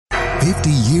50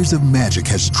 years of magic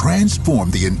has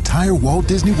transformed the entire Walt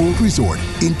Disney World Resort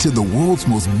into the world's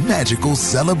most magical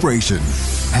celebration.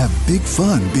 Have big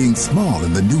fun being small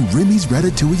in the new Remy's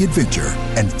Ratatouille Adventure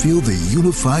and feel the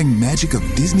unifying magic of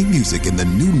Disney music in the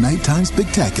new nighttime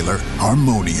spectacular,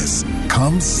 Harmonious.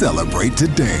 Come celebrate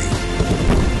today.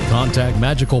 Contact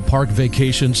Magical Park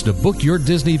Vacations to book your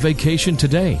Disney vacation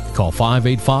today. Call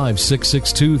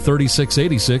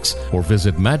 585-662-3686 or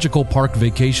visit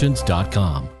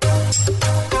magicalparkvacations.com.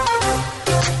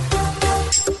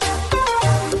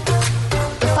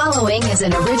 The following is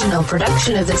an original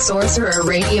production of the Sorcerer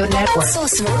Radio Network.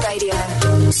 Sorcerer Radio.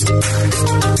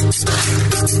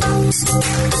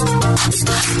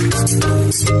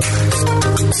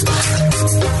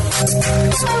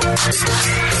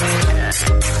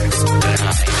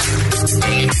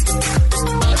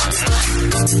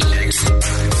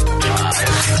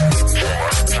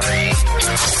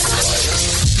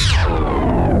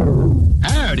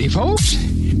 Howdy, folks.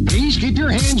 Please keep your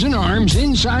hands and arms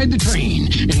inside the train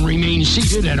and remain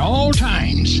seated at all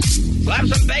times. Slap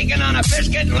some bacon on a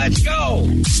biscuit and let's go.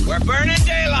 We're burning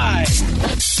daylight.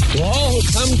 To all who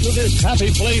come to this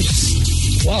happy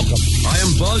place, welcome. I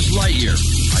am Buzz Lightyear.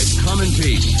 I've come in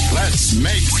peace. Let's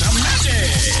make some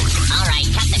magic. All right,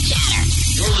 cut the chatter.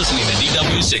 You're listening to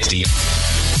DW60.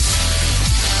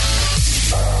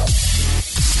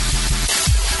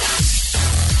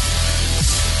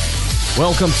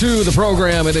 Welcome to the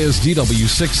program. It is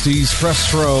DW60's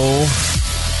Press Row.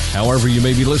 However you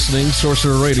may be listening,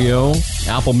 Sorcerer Radio,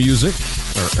 Apple Music,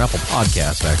 or Apple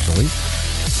Podcast, actually,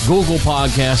 Google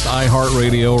Podcast,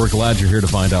 iHeartRadio. We're glad you're here to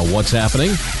find out what's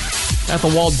happening at the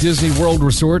Walt Disney World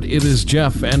Resort. It is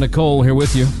Jeff and Nicole here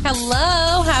with you.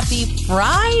 Hello, happy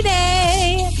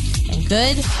Friday, and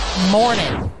good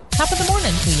morning. Top of the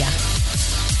morning to you.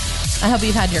 I hope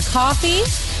you've had your coffee.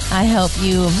 I hope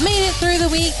you made it through the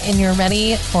week and you're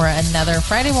ready for another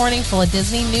Friday morning full of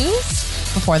Disney news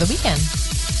before the weekend.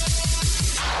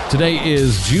 Today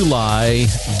is July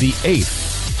the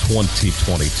 8th,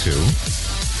 2022.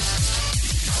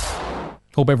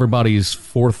 Hope everybody's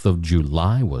 4th of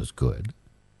July was good.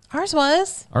 Ours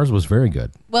was. Ours was very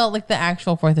good. Well, like the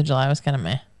actual 4th of July was kind of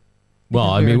meh.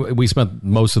 Well, I mean, we spent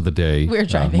most of the day. We were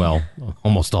driving.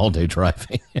 Almost all day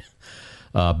driving.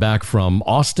 Back from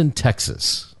Austin,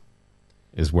 Texas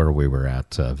is where we were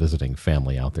at visiting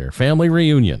family out there. Family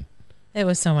reunion. It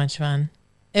was so much fun.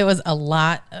 It was a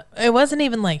lot. It wasn't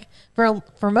even like, for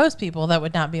most people, that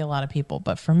would not be a lot of people.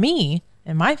 But for me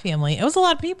and my family, it was a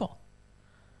lot of people.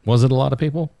 Was it a lot of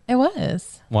people? It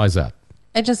was. Why is that?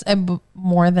 It just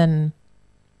more than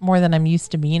I'm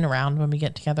used to being around when we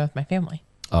get together with my family.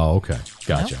 Oh, okay.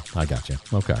 Gotcha. You know? I gotcha.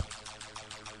 Okay.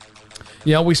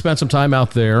 Yeah, we spent some time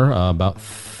out there, about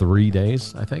 3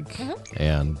 days, I think. Mm-hmm.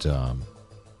 And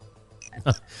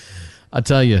I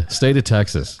tell you, state of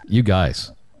Texas, you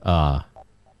guys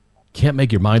can't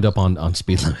make your mind up on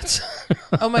speed limits.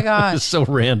 Oh, my gosh. It's so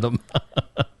random.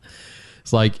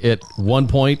 It's like at one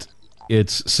point,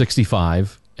 it's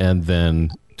 65, and then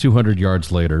 200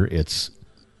 yards later, it's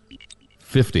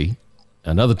 50.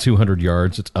 Another 200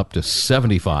 yards, it's up to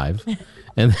 75.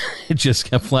 And it just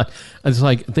kept flat. It's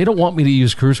like, they don't want me to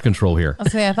use cruise control here.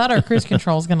 I thought our cruise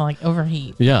control was going to like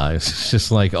overheat. Yeah, it's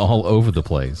just like all over the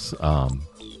place.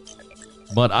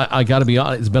 But I got to be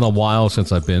honest, it's been a while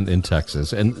since I've been in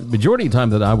Texas. And the majority of the time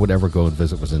that I would ever go and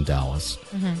visit was in Dallas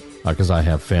because I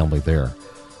have family there.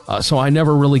 So I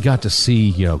never really got to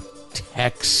see,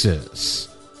 Texas,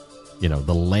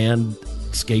 the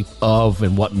landscape of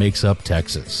and what makes up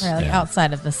Texas. Right,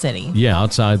 outside of the city. Yeah,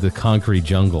 outside the concrete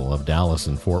jungle of Dallas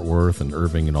and Fort Worth and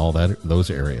Irving and all those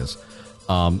areas.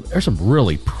 There's some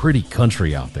really pretty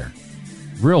country out there.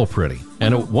 Real pretty.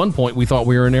 And at one point, we thought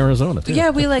we were in Arizona, too. Yeah,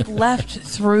 we left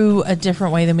through a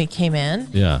different way than we came in.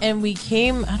 Yeah. And we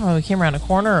came around a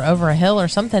corner or over a hill or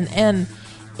something. And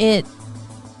it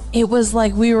was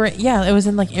like it was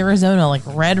in like Arizona, like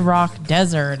Red Rock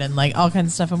Desert and like all kinds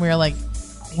of stuff. And we were like,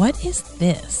 what is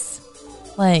this?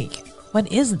 Like,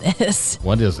 what is this?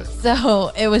 What is it?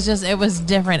 So it was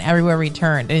different everywhere we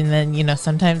turned. And then,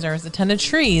 sometimes there was a ton of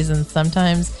trees and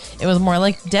sometimes it was more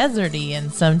like deserty.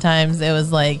 And sometimes it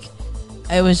was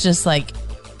just like,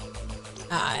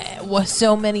 was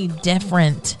so many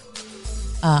different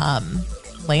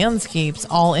landscapes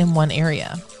all in one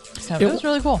area. So it was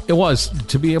really cool. It was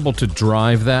to be able to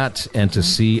drive that and to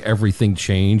see everything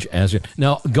change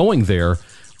now going there.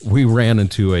 We ran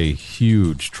into a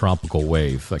huge tropical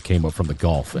wave that came up from the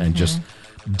Gulf and just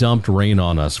dumped rain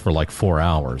on us for like 4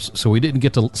 hours. So we didn't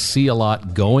get to see a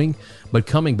lot going, but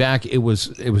coming back, it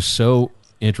was so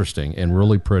interesting and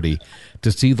really pretty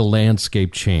to see the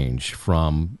landscape change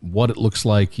from what it looks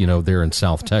like, there in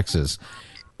South Texas.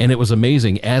 And it was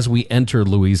amazing. As we entered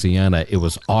Louisiana, it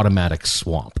was automatic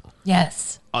swamp.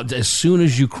 Yes. As soon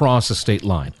as you cross the state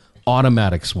line,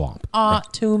 automatic swamp.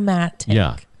 Automatic.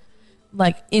 Yeah.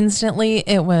 Like instantly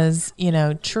it was,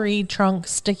 tree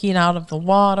trunks sticking out of the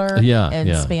water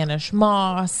and Spanish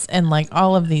moss and like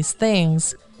all of these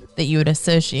things that you would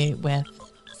associate with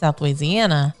South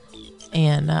Louisiana.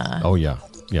 And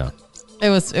it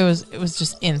was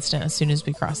just instant as soon as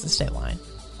we crossed the state line.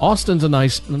 Austin's a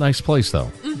nice place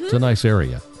though. Mm-hmm. It's a nice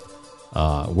area.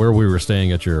 Where we were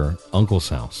staying at your uncle's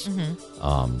house,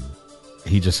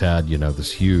 he just had,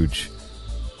 this huge,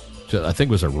 I think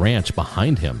it was a ranch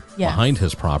behind him, behind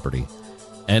his property.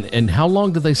 And how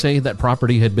long did they say that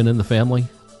property had been in the family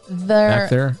back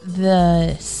there?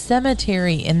 The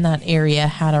cemetery in that area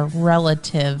had a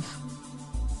relative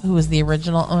who was the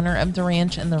original owner of the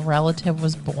ranch, and the relative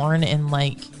was born in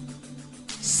like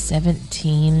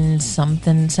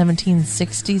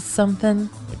 1760 something.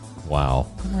 Wow.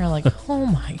 And we're like, oh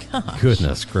my gosh.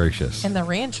 Goodness gracious. And the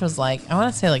ranch was like, I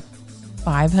want to say like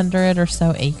 500 or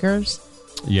so acres.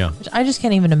 Yeah. Which I just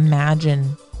can't even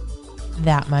imagine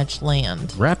that much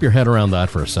land. Wrap your head around that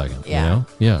for a second. Yeah.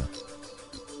 Yeah.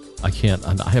 I can't.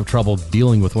 I have trouble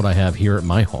dealing with what I have here at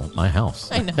my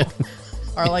house. I know.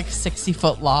 Our like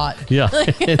 60-foot lot. Yeah.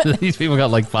 These people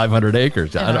got like 500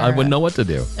 acres. I wouldn't know what to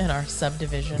do. In our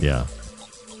subdivision. Yeah.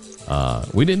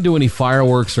 We didn't do any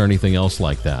fireworks or anything else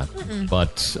like that. Mm-mm.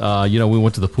 But, we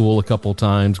went to the pool a couple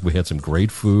times. We had some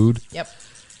great food. Yep.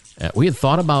 We had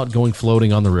thought about going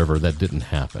floating on the river. That didn't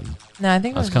happen. No, I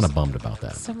think I was kind of bummed about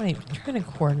that. Trying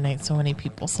to coordinate so many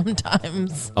people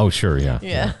sometimes. Oh, sure. Yeah.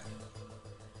 Yeah.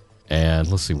 And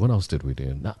let's see, what else did we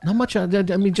do? Not much. I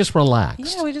mean, just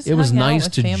relax. Yeah, we just It was hung out nice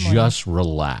with to family. just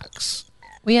relax.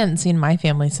 We hadn't seen my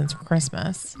family since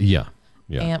Christmas. Yeah.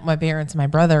 Yeah. And my parents and my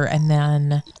brother. And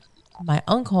then my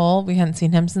uncle, we hadn't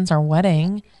seen him since our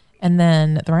wedding. And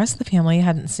then the rest of the family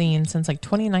hadn't seen since like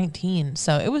 2019.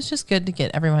 So it was just good to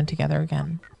get everyone together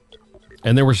again.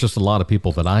 And there was just a lot of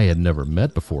people that I had never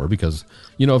met before because,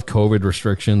 of COVID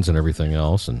restrictions and everything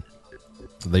else. And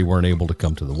they weren't able to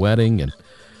come to the wedding and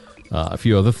a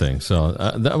few other things. So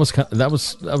that was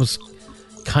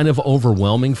kind of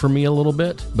overwhelming for me a little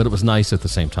bit, but it was nice at the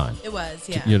same time. It was,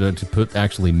 yeah. To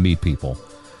actually meet people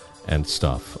and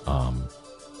stuff.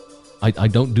 I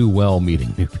don't do well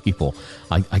meeting new people.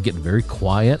 I get very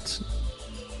quiet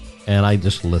and I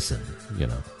just listen,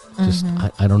 Just,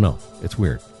 I don't know. It's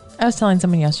weird. I was telling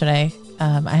someone yesterday,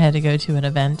 I had to go to an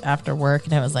event after work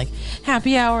and it was like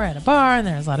happy hour at a bar and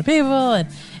there was a lot of people and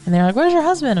they're like, where's your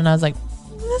husband? And I was like,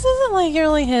 this isn't like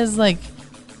really his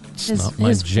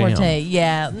forte.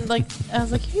 Yeah. Like, I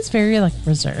was like, he's very like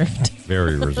reserved.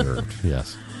 Very reserved.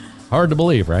 Yes. Hard to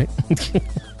believe, right?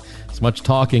 As much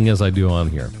talking as I do on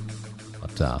here.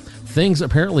 But things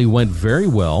apparently went very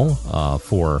well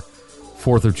for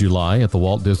 4th of July at the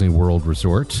Walt Disney World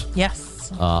Resort.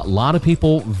 Yes. A lot of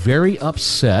people very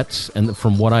upset. And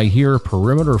from what I hear,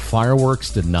 perimeter fireworks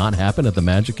did not happen at the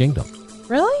Magic Kingdom.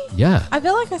 Really? Yeah. I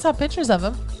feel like I saw pictures of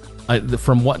them.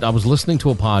 From what I was listening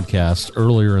to a podcast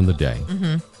earlier in the day,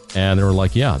 and they were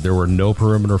like, yeah, there were no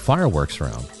perimeter fireworks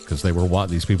around because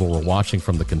these people were watching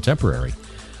from the Contemporary.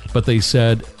 But they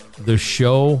said the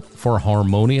show for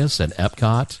Harmonious at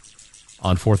Epcot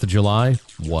on 4th of July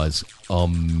was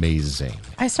amazing.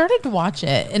 I started to watch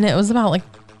it, and it was about like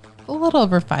a little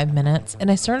over 5 minutes. And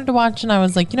I started to watch, and I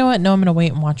was like, you know what? No, I'm going to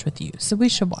wait and watch with you. So we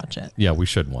should watch it. Yeah, we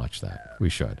should watch that. We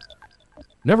should.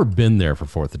 Never been there for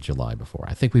 4th of July before.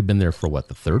 I think we've been there for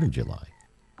the 3rd of July.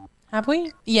 Have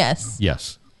we? Yes.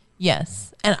 Yes.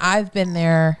 Yes. And I've been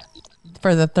there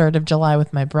for the 3rd of July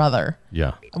with my brother.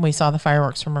 Yeah. And we saw the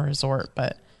fireworks from a resort,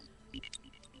 but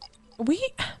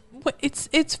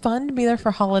it's fun to be there for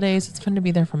holidays. It's fun to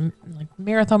be there for like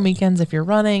marathon weekends if you're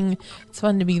running. It's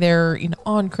fun to be there,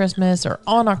 on Christmas or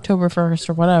on October 1st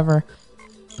or whatever.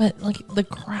 But like the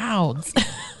crowds,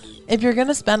 if you're going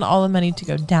to spend all the money to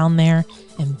go down there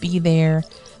and be there,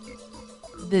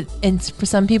 and for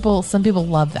some people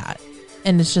love that.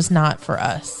 And it's just not for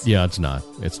us. Yeah, it's not.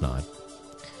 It's not.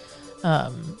 There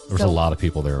was a lot of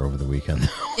people there over the weekend.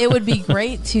 It would be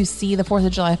great to see the 4th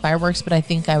of July fireworks, but I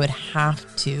think I would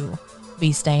have to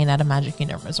be staying at a Magic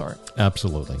Kingdom resort.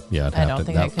 Absolutely. Yeah,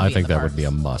 I think that would be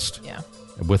a must. Yeah.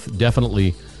 With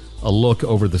definitely a look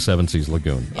over the Seven Seas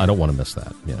Lagoon. Yeah. I don't want to miss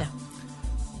that. Yeah. No.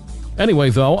 Anyway,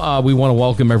 though, we want to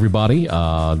welcome everybody,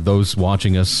 those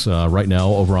watching us right now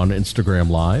over on Instagram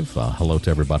Live. Hello to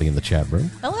everybody in the chat room.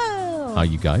 Hello. How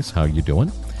you guys? How you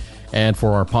doing? And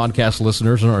for our podcast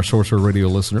listeners and our Sorcerer Radio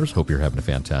listeners, hope you're having a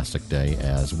fantastic day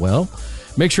as well.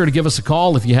 Make sure to give us a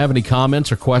call if you have any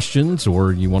comments or questions,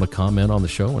 or you want to comment on the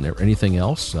show and anything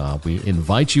else. We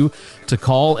invite you to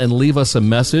call and leave us a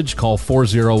message. Call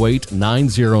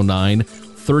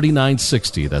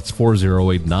 408-909-3960. That's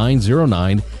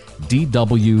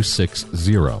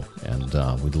 408-909-DW60. And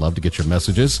we'd love to get your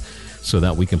messages so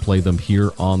that we can play them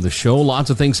here on the show. Lots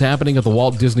of things happening at the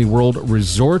Walt Disney World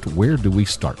Resort. Where do we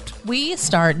start? We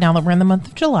start, now that we're in the month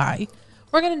of July,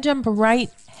 we're going to jump right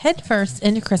headfirst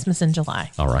into Christmas in July.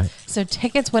 All right. So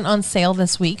tickets went on sale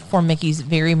this week for Mickey's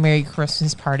Very Merry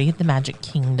Christmas Party at the Magic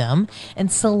Kingdom,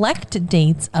 and select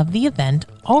dates of the event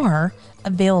are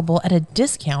available at a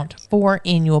discount for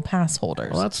annual pass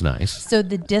holders. Well, that's nice. So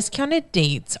the discounted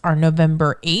dates are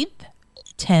November 8th,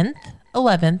 10th,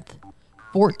 11th,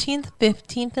 14th,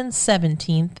 15th, and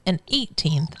 17th, and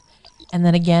 18th. And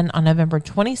then again on November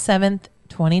 27th,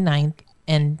 29th,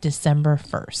 and December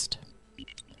 1st.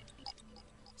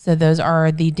 So those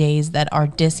are the days that are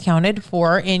discounted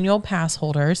for annual pass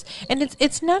holders. And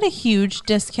it's not a huge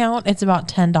discount. It's about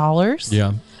 $10.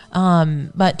 Yeah.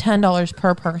 But $10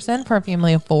 per person for a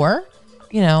family of 4,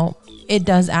 it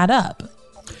does add up.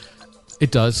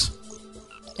 It does.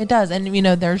 It does. And,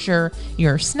 there's your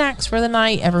snacks for the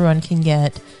night. Everyone can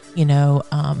get,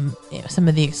 some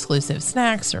of the exclusive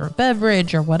snacks or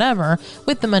beverage or whatever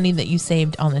with the money that you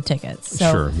saved on the tickets.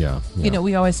 So, sure, yeah.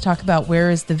 We always talk about where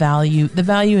is the value. The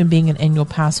value in being an annual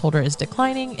pass holder is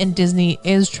declining, and Disney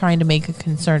is trying to make a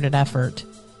concerted effort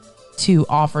to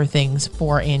offer things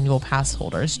for annual pass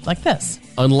holders like this.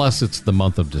 Unless it's the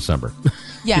month of December.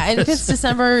 Yeah, and if it's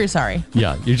December, sorry.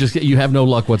 Yeah, you have no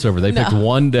luck whatsoever. They picked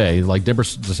one day, like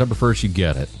December 1st, you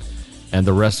get it. And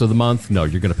the rest of the month, no,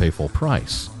 you're going to pay full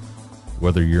price,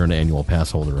 whether you're an annual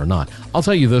pass holder or not. I'll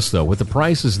tell you this, though. With the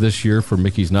prices this year for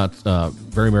Mickey's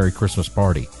Very Merry Christmas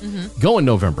Party, go in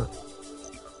November.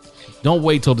 Don't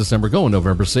wait till December. Go in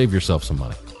November. Save yourself some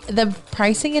money. The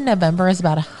pricing in November is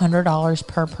about $100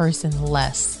 per person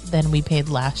less than we paid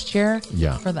last year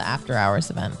for the after hours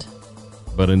event.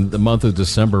 But in the month of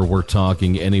December, we're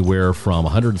talking anywhere from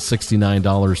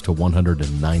 $169 to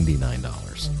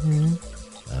 $199.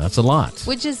 That's a lot.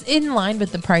 Which is in line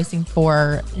with the pricing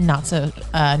for Not So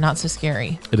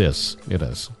Scary. It is. It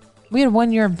is. We had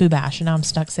 1 year of Boo Bash, and now I'm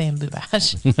stuck saying Boo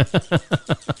Bash.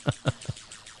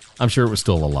 I'm sure it was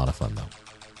still a lot of fun, though.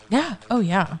 Yeah. Oh,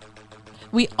 yeah.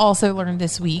 We also learned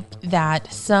this week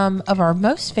that some of our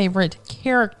most favorite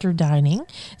character dining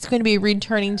is going to be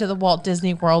returning to the Walt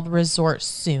Disney World Resort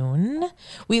soon.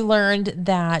 We learned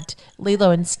that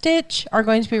Lilo and Stitch are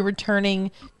going to be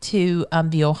returning to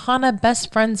the Ohana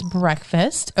Best Friends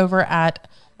Breakfast over at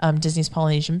Disney's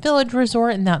Polynesian Village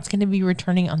Resort, and that's going to be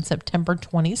returning on September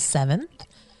 27th.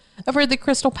 Over at the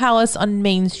Crystal Palace on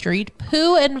Main Street,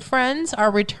 Pooh and Friends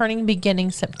are returning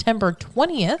beginning September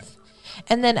 20th.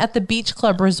 And then at the Beach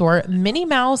Club Resort, Minnie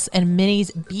Mouse and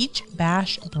Minnie's Beach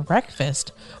Bash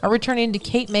Breakfast are returning to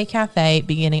Cape May Cafe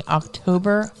beginning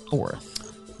October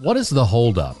 4th. What is the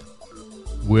holdup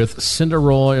with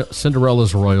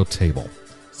Cinderella's Royal Table?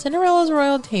 Cinderella's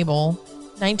Royal Table,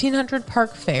 1900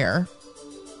 Park Fair,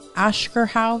 Oscar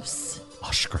House.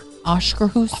 Oshkosh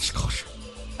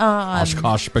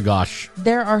Bagosh.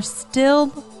 There are still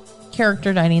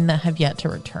character dining that have yet to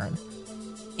return.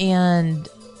 And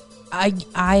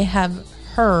I have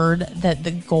heard that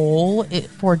the goal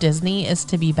for Disney is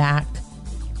to be back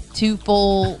to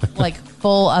full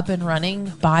up and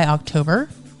running by October.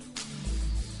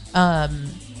 I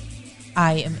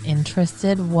am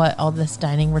interested what all this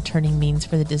dining returning means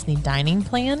for the Disney dining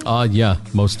plan. Yeah,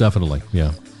 most definitely.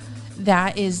 Yeah.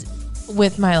 That is,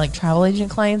 with my travel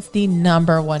agent clients, the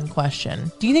number one question.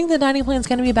 Do you think the dining plan is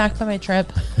going to be back by my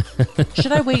trip?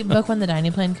 Should I wait and book when the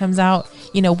dining plan comes out?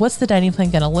 What's the dining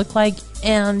plan going to look like?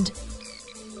 And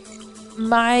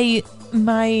my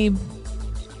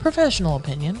professional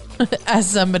opinion, as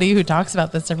somebody who talks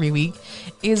about this every week,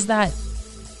 is that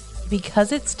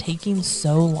because it's taking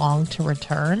so long to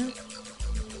return,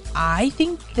 I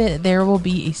think that there will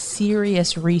be a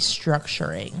serious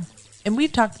restructuring. And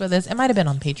we've talked about this. It might have been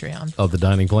on Patreon. Of the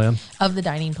dining plan? Of the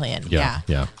dining plan, yeah.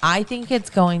 I think it's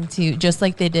going to, just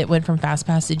like they went from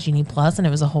FastPass to Genie Plus, and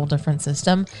it was a whole different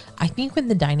system. I think when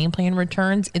the dining plan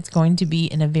returns, it's going to be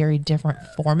in a very different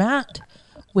format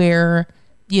where,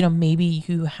 maybe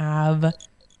you have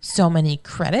so many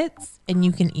credits and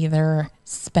you can either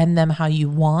spend them how you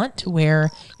want,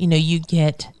 where, you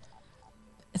get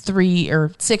 3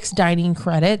 or 6 dining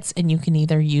credits and you can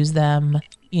either use them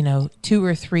 2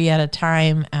 or 3 at a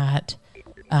time at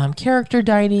character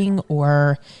dining,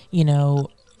 or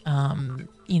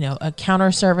a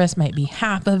counter service might be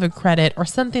half of a credit or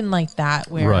something like that.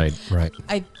 Where Right.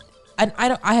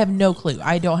 I have no clue.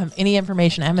 I don't have any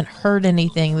information. I haven't heard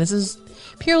anything. This is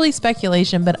purely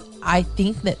speculation, but I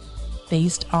think that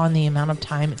based on the amount of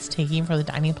time it's taking for the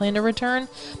dining plan to return,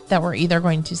 that we're either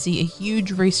going to see a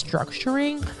huge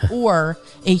restructuring or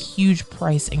a huge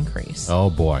price increase. Oh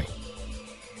boy.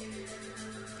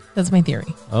 That's my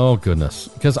theory. Oh goodness.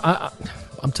 Because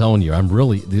I'm telling you, I'm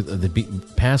really the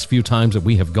past few times that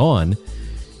we have gone,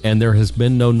 and there has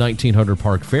been no 1900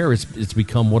 Park Fair. It's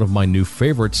become one of my new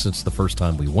favorites since the first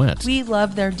time we went. We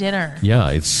love their dinner. Yeah,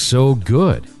 it's so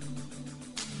good.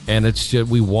 And it's just,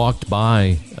 we walked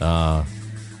by.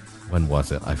 When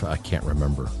was it? I can't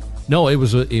remember. No, it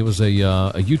was a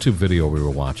YouTube video we were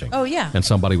watching. Oh yeah. And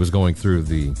somebody was going through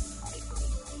the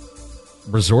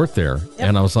resort there,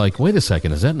 and I was like, "Wait a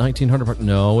second, is that 1900 Park?"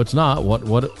 No, it's not.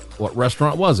 What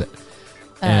restaurant was it?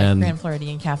 And Grand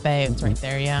Floridian Cafe. It's right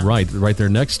there. Yeah. right there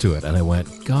next to it. And I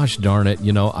went, "Gosh darn it!"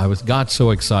 I got so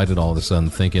excited all of a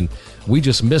sudden, thinking we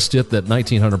just missed it that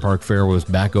 1900 Park Fair was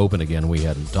back open again. We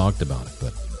hadn't talked about it,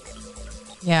 but.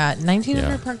 Yeah, 1900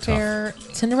 Yeah, Park tough. Fair,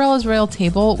 Cinderella's Royal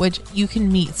Table, which you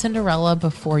can meet Cinderella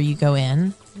before you go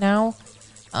in now,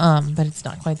 but it's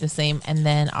not quite the same. And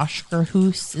then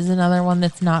Oscarhus is another one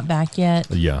that's not back yet.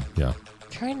 Yeah. I'm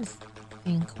trying to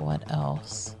think what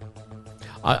else.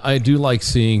 I do like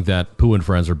seeing that Pooh and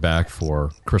Friends are back for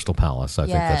Crystal Palace. I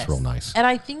think that's real nice. And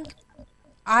I think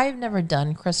I've never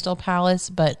done Crystal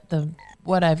Palace, but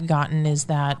what I've gotten is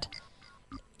that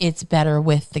it's better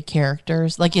with the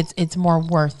characters. Like it's more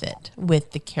worth it with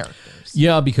the characters.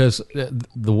 Yeah, because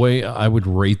the way I would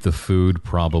rate the food,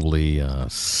 probably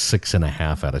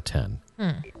 6.5 out of 10,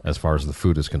 as far as the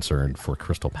food is concerned for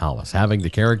Crystal Palace. Having the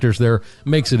characters there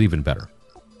makes it even better.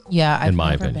 Yeah, I've in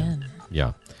my never opinion. been.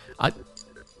 Yeah,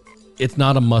 it's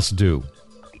not a must-do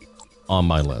on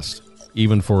my list,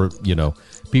 even for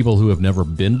people who have never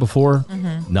been before.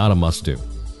 Not a must-do.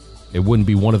 It wouldn't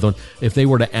be one of those. If they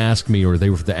were to ask me, or they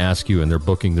were to ask you, and they're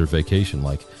booking their vacation,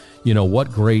 like,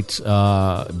 what great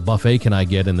buffet can I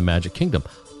get in the Magic Kingdom?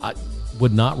 I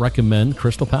would not recommend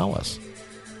Crystal Palace.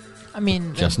 I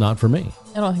mean, Just not for me.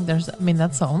 I don't think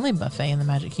that's the only buffet in the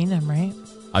Magic Kingdom, right?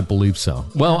 I believe so.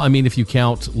 Well, I mean, if you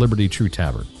count Liberty True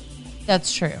Tavern,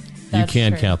 That's true. you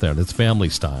can count that. It's family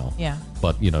style. Yeah.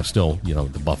 But, still,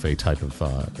 the buffet type of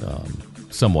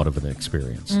somewhat of an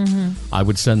experience. I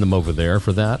would send them over there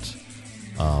for that.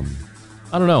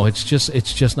 I don't know. It's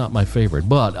just not my favorite.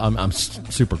 But I'm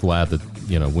super glad that,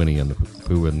 Winnie and the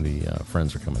Pooh and the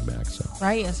friends are coming back. So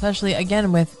Right, especially,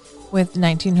 again, with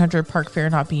 1900 Park Fair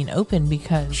not being open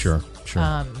because Sure.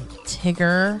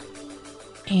 Tigger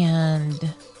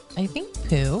and I think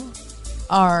Pooh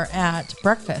are at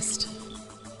breakfast.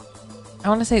 I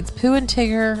want to say it's Pooh and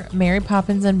Tigger, Mary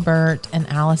Poppins and Bert, and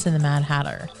Alice and the Mad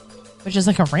Hatter, which is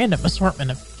like a random assortment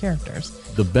of characters.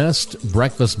 the best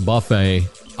breakfast buffet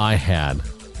I had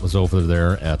was over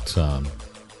there at,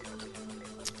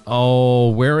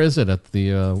 where is it? At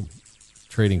the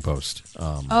Trading Post.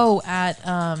 At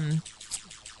Come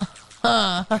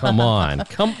on. at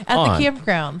the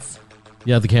campgrounds.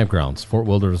 Yeah, the campgrounds. Fort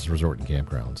Wilderness Resort and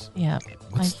Campgrounds. Yeah.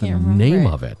 What's I the can't remember name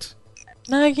it. of it?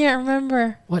 No, I can't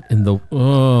remember. What in the...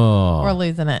 Oh. We're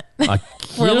losing it. I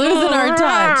We're losing our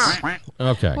touch.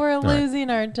 Okay. We're all right. losing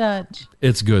our touch.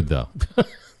 It's good, though.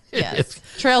 Yes.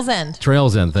 Trails End.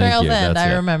 Trails End, thank Trails you. End, That's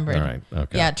I it. remembered. All right,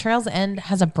 okay. Yeah, Trails End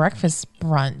has a breakfast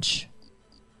brunch.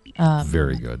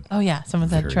 Very good. Oh, yeah. Someone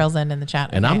said Very Trails End in the chat.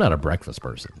 And Okay. I'm not a breakfast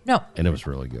person. No. And it was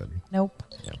really good. Nope.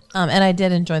 And I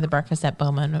did enjoy the breakfast at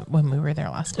Bowman when we were there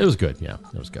last It time. was good, yeah.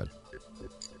 It was good.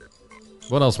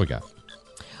 What else we got?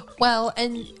 Well,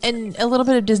 and a little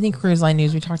bit of Disney Cruise Line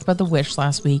news. We talked about the Wish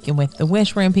last week, and with the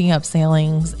Wish ramping up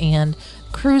sailings and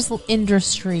cruise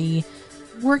industry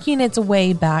working its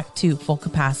way back to full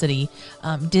capacity,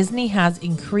 Disney has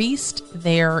increased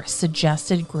their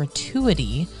suggested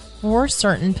gratuity for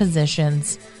certain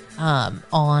positions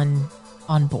on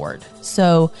board.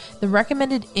 So the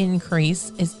recommended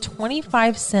increase is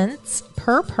 25 cents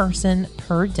per person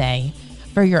per day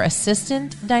for your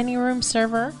assistant dining room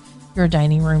server, your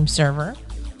dining room server,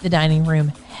 the dining room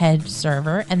head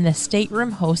server, and the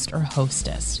stateroom host or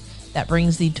hostess. That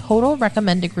brings the total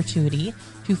recommended gratuity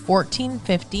to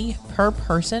 $14.50 per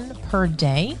person per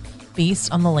day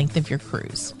based on the length of your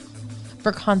cruise.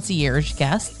 For concierge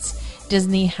guests,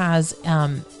 Disney has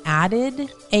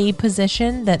added a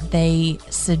position that they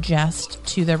suggest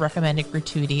to their recommended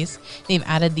gratuities. They've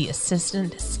added the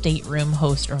assistant stateroom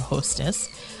host or hostess.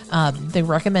 The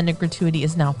recommended gratuity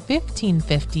is now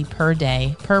 $15.50 per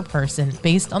day per person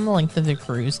based on the length of the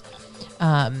cruise.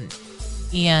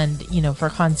 And, for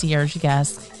concierge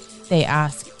guests, they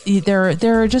ask,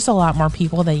 there are just a lot more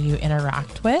people that you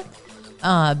interact with,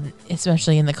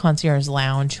 especially in the concierge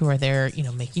lounge, who are there,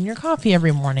 making your coffee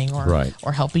every morning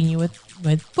or helping you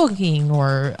with booking,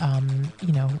 or,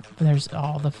 there's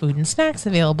all the food and snacks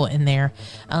available in there.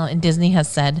 And Disney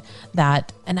has said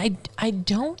that, and I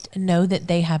don't know that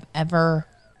they have ever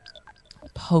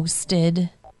posted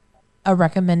a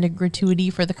recommended gratuity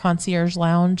for the concierge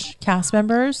lounge cast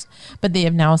members, but they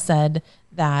have now said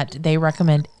that they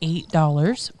recommend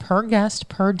 $8 per guest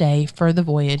per day for the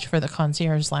voyage for the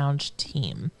concierge lounge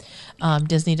team.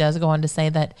 Disney does go on to say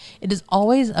that it is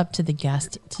always up to the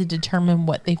guest to determine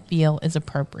what they feel is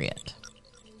appropriate.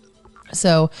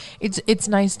 So it's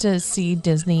nice to see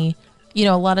Disney.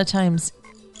 A lot of times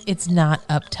it's not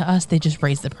up to us; they just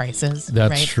raise the prices.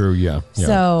 That's right? true. Yeah.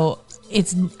 So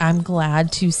I'm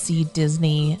glad to see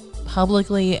Disney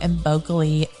publicly and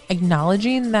vocally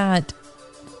acknowledging that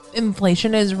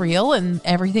inflation is real and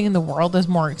everything in the world is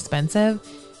more expensive,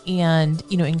 and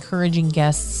encouraging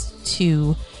guests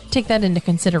to take that into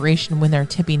consideration when they're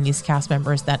tipping these cast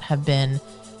members that have been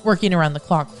working around the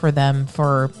clock for them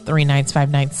for 3 nights, 5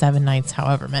 nights, 7 nights,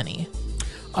 however many.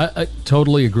 I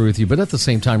totally agree with you, but at the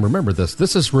same time, remember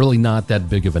this is really not that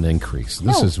big of an increase.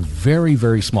 This is very,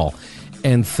 very small.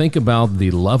 And think about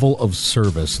the level of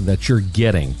service that you're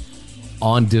getting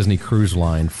on Disney Cruise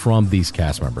Line from these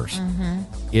cast members. Mm-hmm.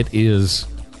 It is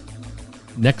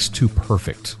next to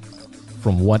perfect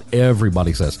from what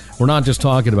everybody says. We're not just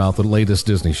talking about the latest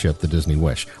Disney ship, the Disney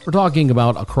Wish. We're talking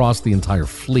about across the entire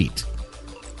fleet.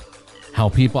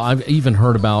 I've even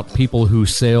heard about people who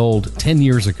sailed 10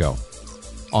 years ago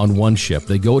on one ship.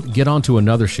 They get onto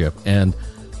another ship, and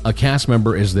a cast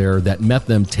member is there that met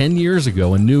them 10 years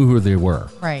ago and knew who they were.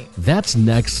 Right. That's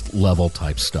next level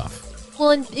type stuff.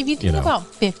 Well, and if you think about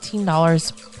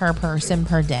 $15 per person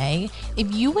per day,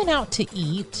 if you went out to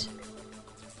eat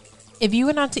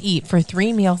for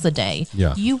 3 meals a day,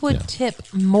 you would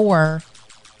tip more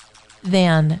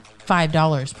than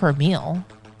 $5 per meal.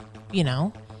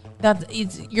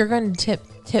 You're going to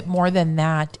tip more than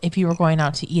that if you were going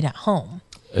out to eat at home.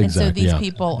 Exactly. And so these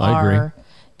people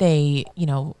they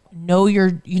know your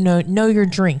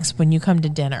drinks when you come to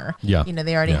dinner. Yeah.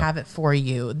 They already have it for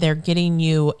you. They're getting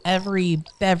you every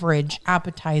beverage,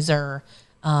 appetizer,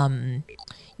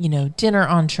 dinner,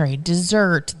 entree,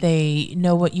 dessert. They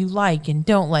know what you like and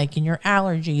don't like and your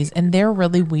allergies, and they're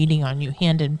really waiting on you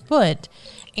hand and foot.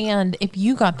 And if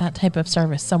you got that type of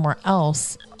service somewhere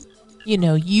else,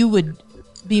 you would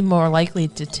be more likely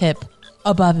to tip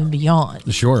above and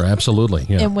beyond. Sure, absolutely.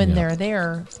 Yeah, and when they're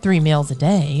there 3 meals a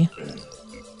day,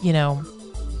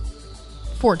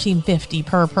 $14.50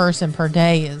 per person per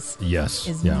day is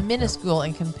minuscule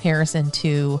in comparison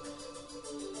to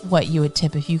what you would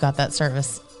tip if you got that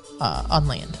service on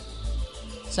land.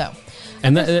 So,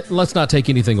 and let's not take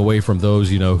anything away from those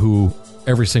who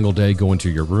every single day go into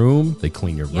your room, they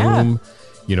clean your room.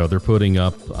 They're putting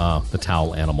up the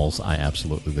towel animals.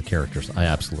 The characters I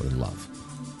absolutely love.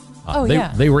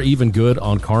 They were even good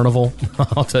on Carnival.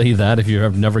 I'll tell you that if you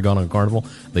have never gone on Carnival,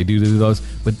 they do those.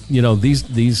 But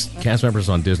these cast members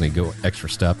on Disney go extra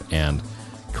step and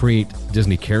create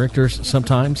Disney characters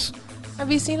sometimes.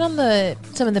 Have you seen on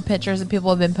some of the pictures that people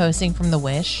have been posting from the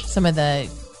Wish? Some of the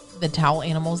towel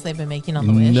animals they've been making on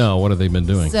the Wish? No, what have they been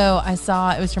doing? So I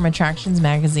saw, it was from Attractions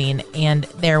Magazine, and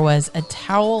there was a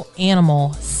towel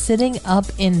animal sitting up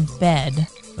in bed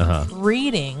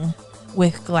reading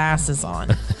with glasses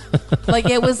on. Like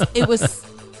it was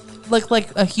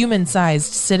like a human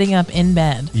sized sitting up in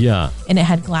bed. Yeah. And it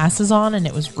had glasses on and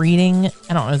it was reading.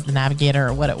 I don't know if it was the navigator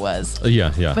or what it was.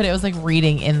 Yeah. But it was like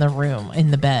reading in the room,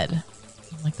 in the bed.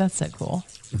 I'm like, that's so cool.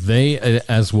 They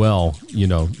as well,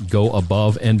 go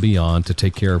above and beyond to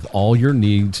take care of all your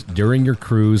needs during your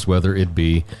cruise, whether it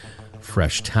be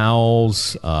fresh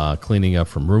towels, cleaning up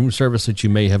from room service that you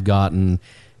may have gotten,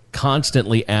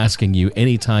 constantly asking you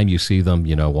anytime you see them,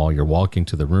 while you're walking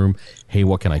to the room, hey,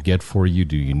 what can I get for you?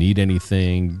 Do you need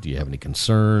anything? Do you have any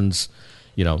concerns?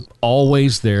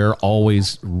 Always there,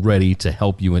 always ready to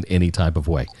help you in any type of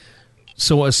way.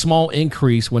 So a small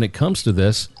increase when it comes to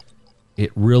this,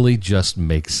 it really just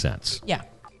makes sense. Yeah.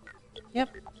 Yep.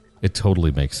 It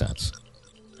totally makes sense.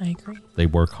 I agree. They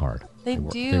work hard. They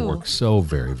do. They work so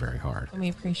very, very hard. And we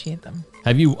appreciate them.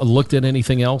 Have you looked at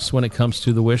anything else when it comes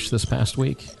to the Wish this past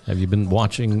week? Have you been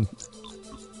watching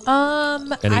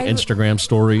any Instagram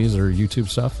stories or YouTube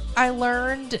stuff? I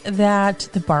learned that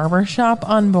the barbershop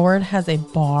on board has a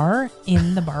bar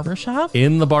in the barbershop.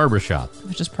 In the barbershop.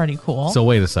 Which is pretty cool. So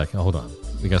wait a second. Hold on.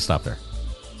 We got to stop there.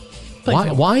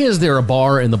 Why is there a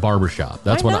bar in the barbershop?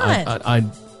 That's what I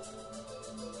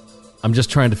I'm just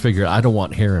trying to figure. I don't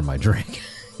want hair in my drink.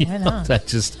 Why not? That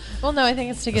just. Well, no, I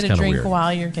think it's to get a kinda drink weird.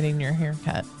 while you're getting your hair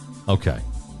cut. Okay.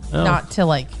 Well, Not to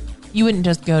like, you wouldn't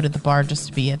just go to the bar just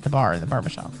to be at the bar or the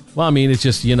barbershop. well, I mean, it's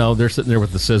just, they're sitting there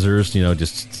with the scissors,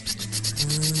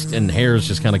 just, and hair's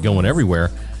just kind of going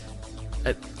everywhere.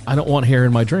 I don't want hair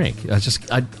in my drink.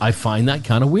 I find that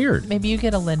kind of weird. Maybe you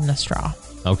get a lid and a straw.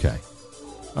 Okay.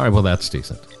 All right, well, that's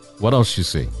decent. What else you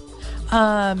see?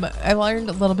 I learned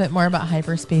a little bit more about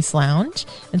Hyperspace Lounge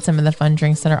and some of the fun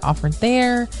drinks that are offered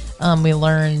there. We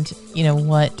learned,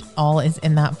 what all is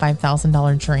in that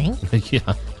 $5,000 drink. Yeah.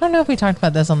 I don't know if we talked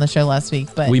about this on the show last week,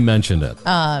 but We mentioned it.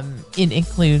 it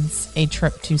includes a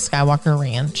trip to Skywalker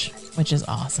Ranch, which is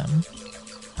awesome.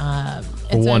 For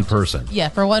one person. Yeah,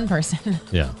 for one person.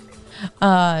 Yeah.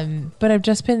 But I've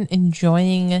just been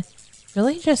enjoying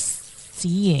really just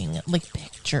seeing like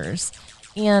pictures.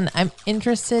 And I'm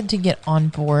interested to get on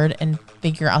board and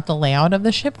figure out the layout of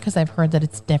the ship because I've heard that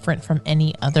it's different from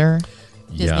any other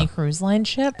Disney Cruise Line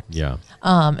ship. Yeah.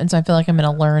 And so I feel like I'm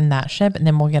going to learn that ship and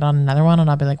then we'll get on another one and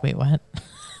I'll be like, wait, what?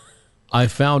 I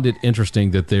found it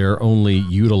interesting that they're only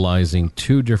utilizing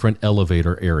 2 different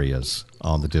elevator areas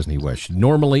on the Disney Wish.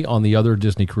 Normally, on the other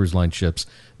Disney Cruise Line ships,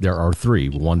 there are 3,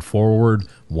 1 forward,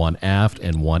 1 aft,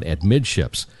 and 1 at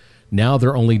midships. Now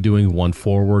they're only doing 1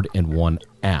 forward and 1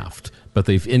 aft, but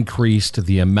they've increased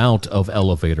the amount of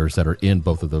elevators that are in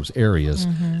both of those areas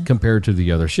compared to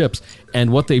the other ships.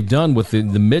 And what they've done with the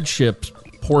midship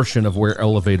portion of where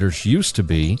elevators used to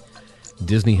be,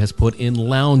 Disney has put in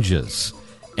lounges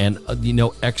and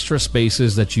extra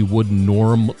spaces that you would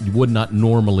not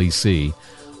normally see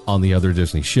on the other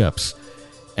Disney ships.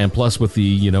 And plus with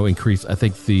the increase, I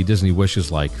think the Disney Wish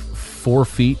is like 4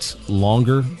 feet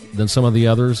longer than some of the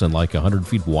others and like 100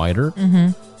 feet wider.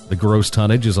 The gross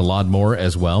tonnage is a lot more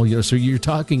as well. So you're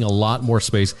talking a lot more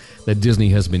space that Disney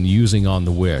has been using on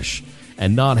the Wish.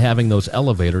 And not having those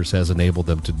elevators has enabled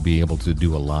them to be able to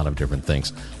do a lot of different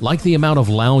things. Like the amount of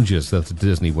lounges that the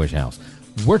Disney Wish house.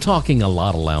 We're talking a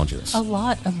lot of lounges. A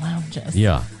lot of lounges.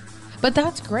 Yeah. But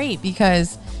that's great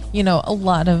because, a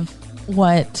lot of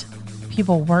what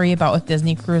people worry about with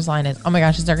Disney Cruise Line is, oh my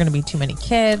gosh, is there going to be too many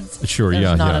kids? Sure, There's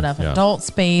yeah, not yeah, enough yeah. adult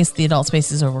space. The adult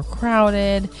space is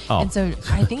overcrowded. Oh. And so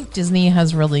I think Disney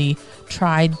has really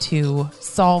tried to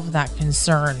solve that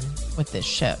concern with this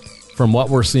ship. From what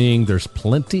we're seeing, there's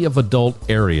plenty of adult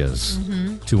areas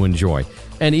to enjoy.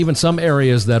 And even some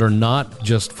areas that are not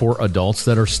just for adults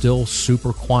that are still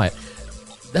super quiet.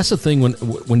 That's the thing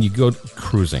when you go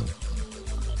cruising.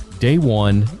 Day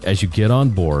one, as you get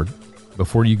on board,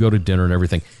 before you go to dinner and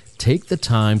everything, take the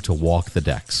time to walk the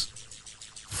decks.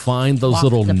 Find those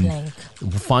little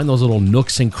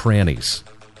nooks and crannies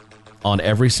on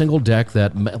every single deck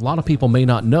that a lot of people may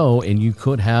not know, and you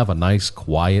could have a nice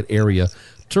quiet area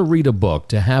to read a book,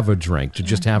 to have a drink, to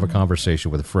just have a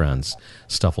conversation with friends,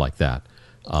 stuff like that.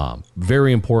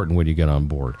 Very important when you get on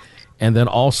board. And then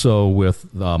also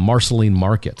with Marceline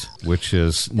Market, which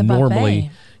is normally,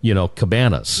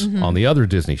 cabanas on the other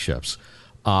Disney ships.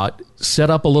 Set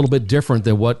up a little bit different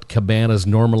than what cabanas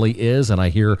normally is, and I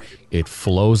hear it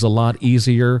flows a lot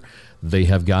easier. They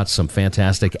have got some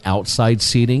fantastic outside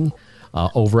seating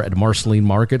over at Marceline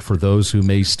Market for those who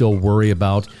may still worry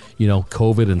about,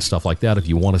 COVID and stuff like that. If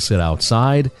you want to sit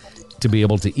outside to be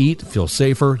able to eat, feel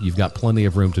safer, you've got plenty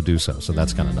of room to do so. So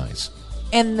that's kind of nice.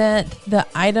 And that the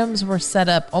items were set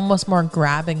up almost more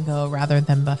grab and go rather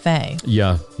than buffet.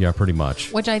 Yeah, pretty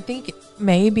much. Which I think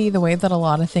may be the way that a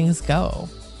lot of things go.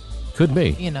 Could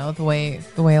be. The way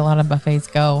a lot of buffets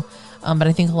go. But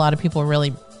I think a lot of people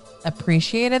really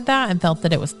appreciated that and felt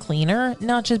that it was cleaner,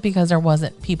 not just because there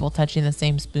wasn't people touching the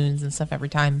same spoons and stuff every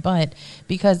time, but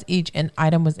because each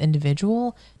item was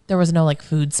individual. There was no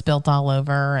food spilt all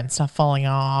over and stuff falling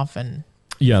off and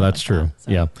yeah, that's true. So.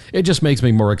 Yeah. It just makes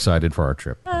me more excited for our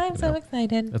trip. I'm so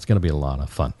excited. It's going to be a lot of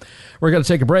fun. We're going to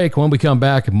take a break. When we come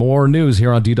back, more news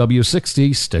here on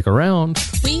DW60. Stick around.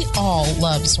 We all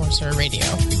love Sorcerer Radio.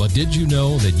 But did you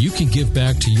know that you can give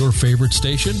back to your favorite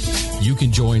station? You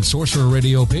can join Sorcerer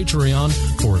Radio Patreon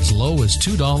for as low as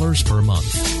 $2 per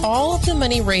month. All of the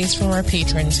money raised from our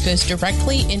patrons goes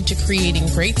directly into creating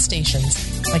great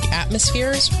stations like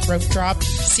Atmospheres, Rope Drop,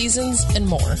 Seasons, and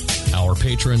more. Our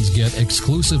patrons get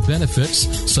exclusive benefits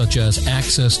such as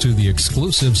access to the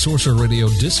exclusive Sorcerer Radio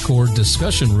Discord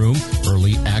discussion room,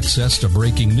 early access to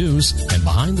breaking news, and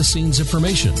behind-the-scenes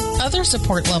information. Other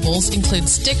support levels include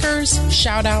stickers,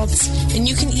 shout-outs, and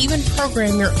you can even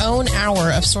program your own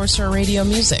hour of Sorcerer Radio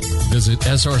music. Visit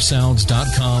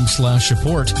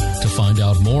srsounds.com/support to find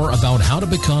out more about how to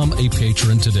become a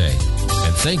patron today.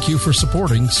 And thank you for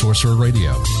supporting Sorcerer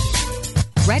Radio.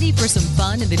 Ready for some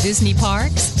fun in the Disney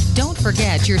parks? Don't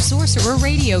forget your Sorcerer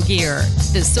Radio gear.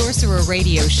 The Sorcerer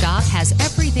Radio shop has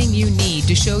everything you need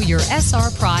to show your SR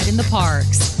pride in the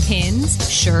parks.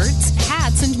 Pins, shirts,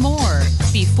 hats, and more.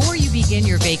 Before you begin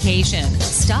your vacation,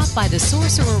 stop by the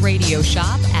Sorcerer Radio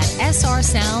shop at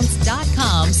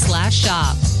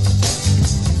srsounds.com/shop.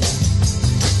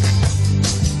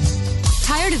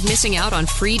 Tired of missing out on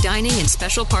free dining and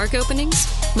special park openings?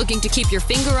 Looking to keep your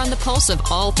finger on the pulse of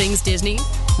all things Disney?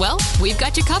 Well, we've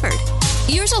got you covered.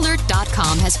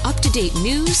 EarsAlert.com has up-to-date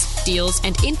news, deals,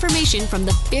 and information from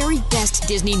the very best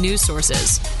Disney news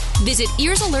sources. Visit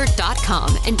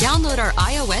EarsAlert.com and download our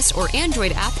iOS or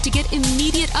Android app to get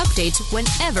immediate updates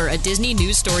whenever a Disney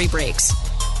news story breaks.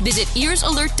 Visit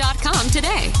EarsAlert.com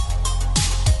today.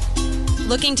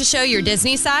 Looking to show your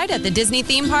Disney side at the Disney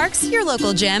theme parks, your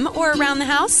local gym, or around the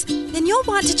house? Then you'll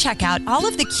want to check out all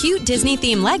of the cute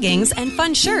Disney-themed leggings and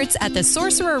fun shirts at the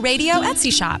Sorcerer Radio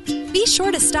Etsy shop. Be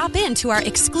sure to stop in to our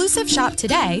exclusive shop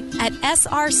today at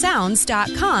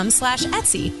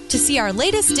srsounds.com/Etsy to see our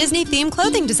latest Disney-themed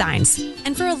clothing designs.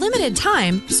 And for a limited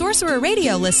time, Sorcerer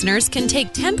Radio listeners can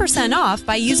take 10% off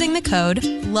by using the code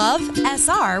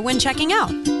LOVESR when checking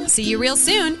out. See you real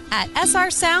soon at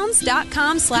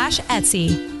srsounds.com/Etsy. Do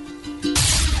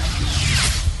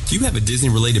you have a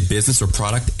Disney-related business or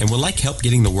product and would like help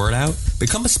getting the word out?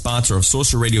 Become a sponsor of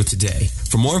Sorcerer Radio today.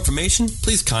 For more information,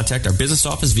 please contact our business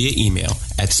office via email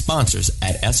at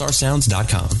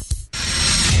sponsors@srsounds.com.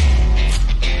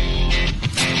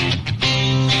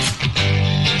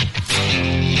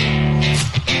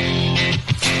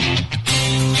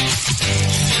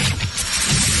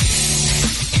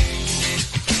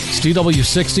 It's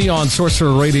DW60 on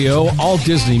Sorcerer Radio, all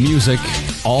Disney music,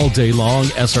 all day long,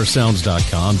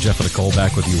 srsounds.com. Jeff and Nicole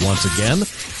back with you once again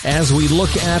as we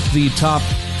look at the top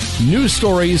news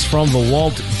stories from the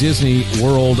Walt Disney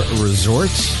World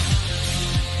Resort.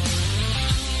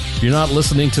 If you're not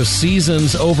listening to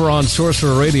Seasons over on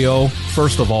Sorcerer Radio,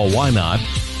 first of all, why not?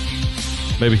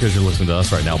 Maybe because you're listening to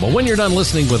us right now. But when you're done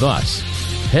listening with us,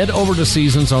 head over to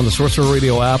Seasons on the Sorcerer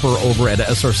Radio app or over at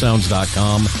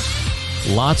srsounds.com.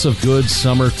 Lots of good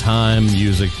summertime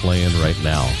music playing right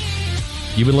now.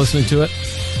 You been listening to it?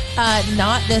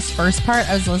 Not this first part.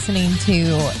 I was listening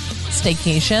to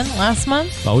Staycation last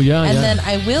month. Oh, yeah, And then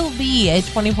I will be a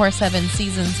 24/7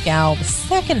 Seasons gal the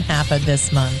second half of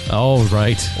this month. Oh,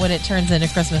 right. When it turns into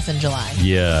Christmas in July.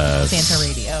 Yes. Santa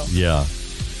Radio. Yeah.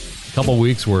 A couple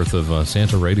weeks worth of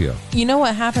Santa Radio. You know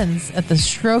what happens at the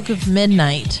stroke of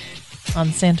midnight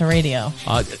on Santa Radio?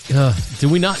 Can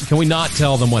we not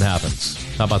tell them what happens?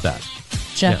 How about that?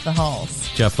 Jeff the Halls.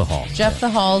 Jeff the Halls. Jeff the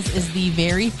Halls is the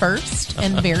very first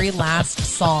and very last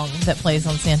song that plays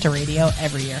on Santa Radio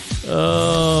every year.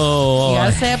 Oh. You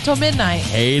gotta stay up till midnight.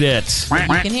 Hate it.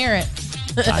 You can hear it.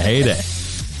 I hate it.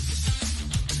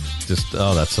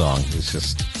 That song.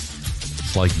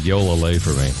 It's like Yola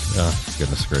for me. Oh,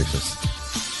 goodness gracious.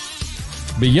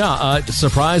 But yeah,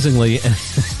 surprisingly,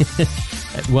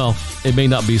 well, it may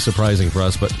not be surprising for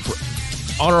us, but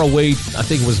on our way, I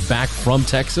think it was back from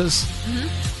Texas,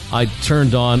 I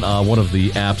turned on one of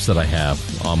the apps that I have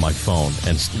on my phone,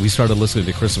 and we started listening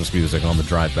to Christmas music on the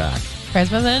drive back.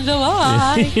 Christmas in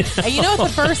July. And you know what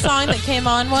the first song that came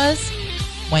on was?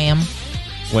 Wham.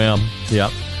 Wham,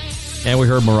 yep. And we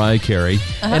heard Mariah Carey.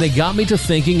 And it got me to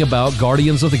thinking about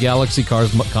Guardians of the Galaxy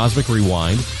Cosmic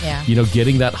Rewind. Yeah. You know,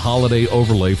 getting that holiday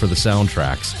overlay for the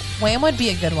soundtracks. Wham would be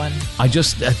a good one. I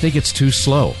think it's too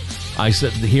slow. I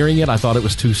said, hearing it, I thought it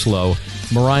was too slow.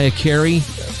 Mariah Carey,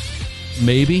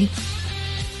 maybe.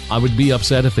 I would be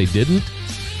upset if they didn't.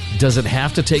 Does it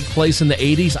have to take place in the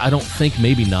 80s? I don't think,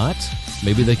 maybe not.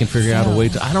 Maybe they can figure out a way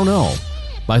to, I don't know.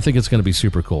 But I think it's going to be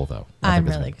super cool, though. I'm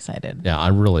really excited. Yeah,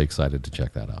 I'm really excited to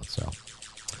check that out. So,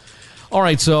 all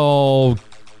right, so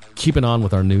keeping on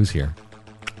with our news here.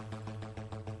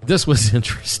 This was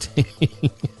interesting.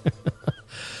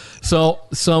 So,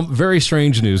 some very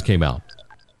strange news came out.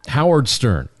 Howard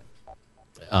Stern,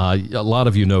 a lot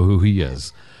of you know who he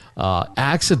is,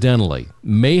 accidentally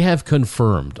may have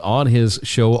confirmed on his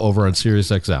show over on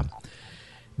SiriusXM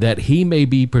that he may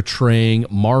be portraying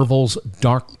Marvel's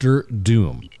Dr.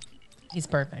 Doom. He's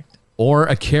perfect. Or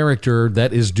a character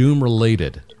that is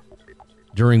Doom-related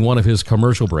during one of his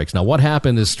commercial breaks. Now, what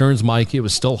happened is Stern's mic, it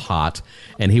was still hot,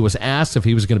 and he was asked if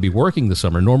he was going to be working this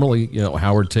summer. Normally,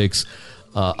 Howard takes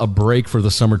a break for the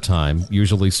summertime,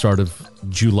 usually start of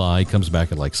July, comes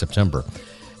back in like September.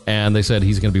 And they said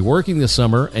he's going to be working this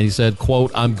summer, and he said,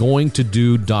 quote, "I'm going to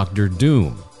do Dr.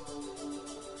 Doom."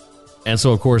 And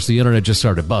so, of course, the internet just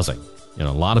started buzzing.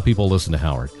 A lot of people listen to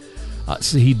Howard.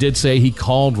 So he did say he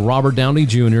called Robert Downey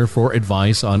Jr. for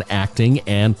advice on acting,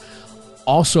 and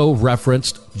also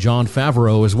referenced Jon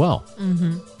Favreau as well.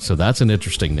 Mm-hmm. So that's an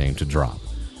interesting name to drop.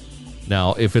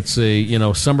 Now, if it's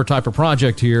a, summer type of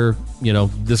project here,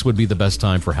 this would be the best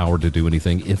time for Howard to do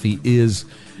anything if he is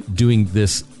doing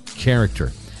this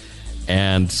character.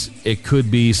 And it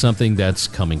could be something that's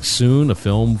coming soon, a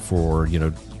film for,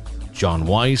 John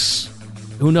Weiss.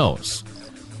 Who knows?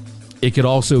 It could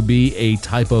also be a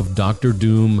type of Doctor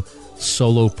Doom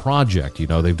solo project.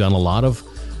 They've done a lot of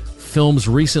films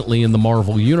recently in the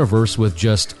Marvel Universe with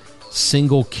just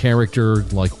single character,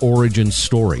 like, origin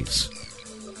stories.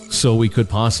 So we could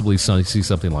possibly see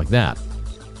something like that.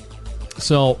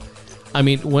 So, I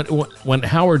mean, when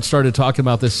Howard started talking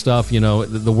about this stuff,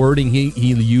 the wording he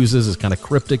uses is kind of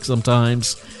cryptic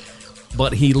sometimes,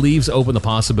 but he leaves open the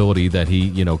possibility that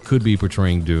he, could be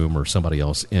portraying Doom or somebody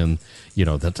else in,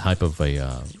 that type of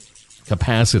a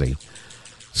capacity.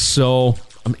 So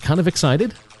I'm kind of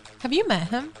excited. Have you met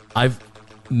him? I've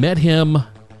met him.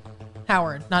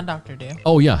 Howard, not Dr. Doom.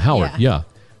 Oh, yeah, Howard, yeah.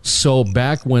 So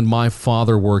back when my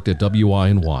father worked at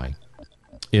WINY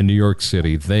in New York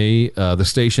City, the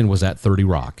station was at 30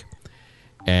 Rock.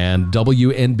 And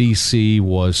WNBC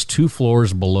was 2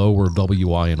 floors below where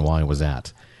WINY was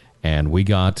at. And we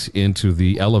got into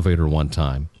the elevator one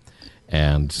time,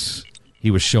 and he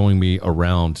was showing me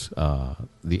around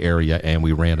the area, and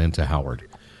we ran into Howard.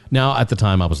 Now, at the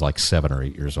time, I was like 7 or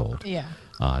 8 years old. Yeah.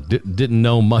 Didn't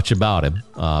know much about him,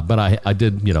 but I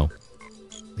did,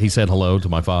 he said hello to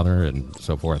my father and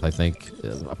so forth, I think,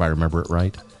 if I remember it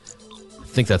right. I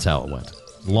think that's how it went.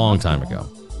 Long time ago.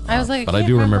 I was like, but I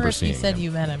do remember seeing if you said him.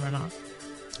 you met him or not.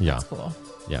 Yeah. That's cool.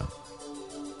 Yeah.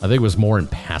 I think it was more in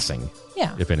passing,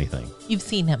 Yeah. if anything. You've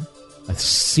seen him. I've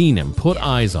seen him, put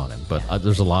eyes on him, but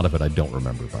there's a lot of it I don't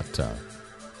remember. But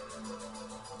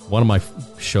one of my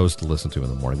shows to listen to in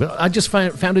the morning. But I just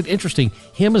found it interesting.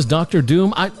 Him as Dr.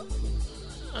 Doom, I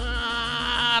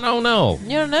don't know.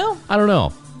 You don't know? I don't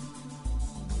know.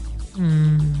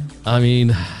 I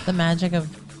mean, the magic of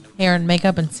hair and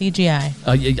makeup and CGI.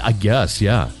 I guess,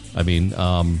 yeah. I mean,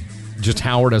 just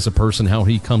Howard as a person, how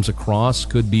he comes across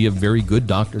could be a very good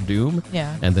Dr. Doom.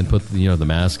 Yeah. And then put the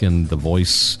mask and the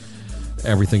voice,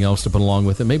 everything else to put along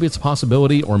with it. Maybe it's a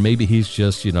possibility, or maybe he's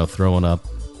just throwing up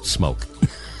smoke.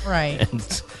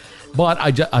 Right. But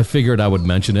I figured I would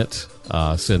mention it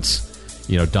since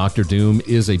Dr. Doom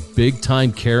is a big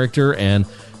time character, and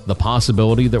the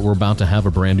possibility that we're about to have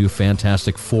a brand new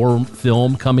Fantastic Four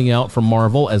film coming out from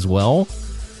Marvel as well,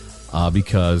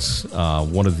 because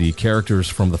one of the characters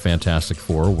from the Fantastic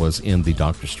Four was in the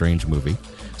Doctor Strange movie.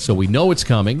 So we know it's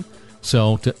coming.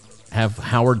 So to have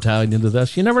Howard tied into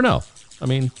this, you never know. I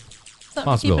mean, something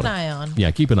possibility. to keep an eye on.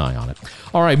 Yeah, keep an eye on it.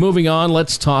 All right, moving on.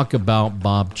 Let's talk about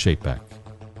Bob Chapek.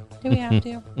 Do we have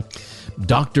to?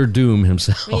 Dr. Doom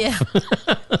himself. Yeah.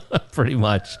 Pretty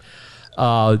much.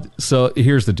 So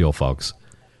here's the deal, folks.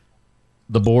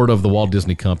 The board of the Walt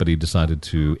Disney Company decided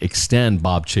to extend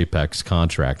Bob Chapek's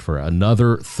contract for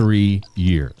another 3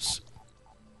 years.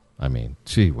 I mean,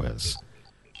 gee whiz.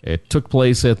 It took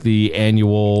place at the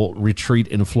annual retreat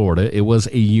in Florida. It was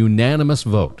a unanimous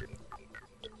vote.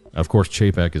 Of course,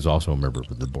 Chapek is also a member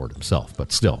of the board himself,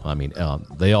 but still, I mean,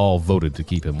 they all voted to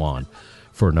keep him on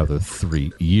for another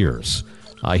 3 years.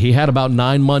 He had about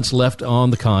 9 months left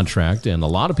on the contract, and a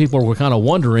lot of people were kind of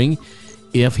wondering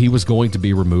if he was going to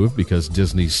be removed because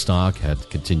Disney's stock had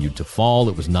continued to fall.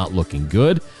 It was not looking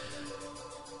good.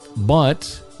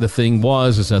 But the thing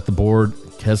is that the board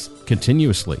has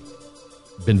continuously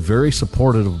been very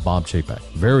supportive of Bob Chapek,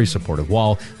 very supportive,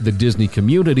 while the Disney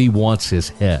community wants his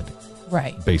head.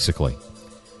 Right. Basically.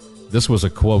 This was a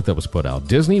quote that was put out.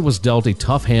 Disney was dealt a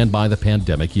tough hand by the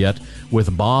pandemic, yet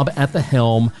with Bob at the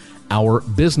helm, our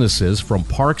businesses from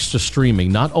parks to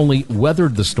streaming not only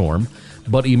weathered the storm,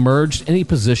 but emerged in a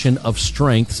position of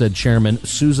strength, said Chairman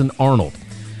Susan Arnold.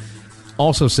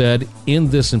 Also said, in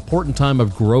this important time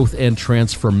of growth and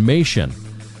transformation,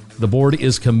 the board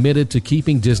is committed to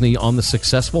keeping Disney on the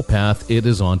successful path it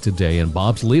is on today, and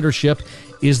Bob's leadership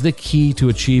is the key to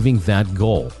achieving that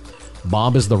goal.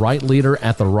 Bob is the right leader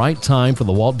at the right time for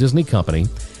the Walt Disney Company,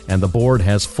 and the board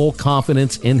has full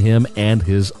confidence in him and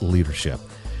his leadership.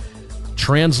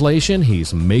 Translation,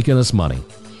 he's making us money.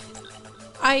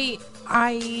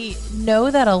 I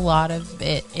know that a lot of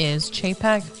it is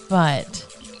Chapek, but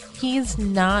he's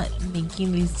not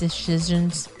making these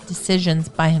decisions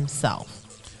by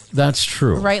himself. That's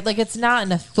true. Right? Like, it's not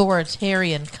an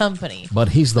authoritarian company. But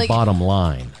he's the bottom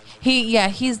line.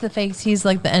 He's the face. He's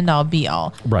like the end all be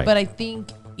all. Right. But I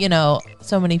think,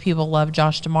 so many people love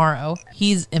Josh D'Amaro.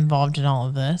 He's involved in all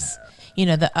of this.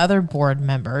 The other board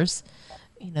members,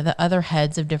 the other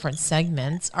heads of different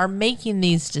segments are making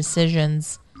these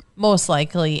decisions most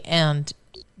likely, and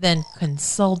then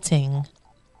consulting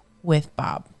with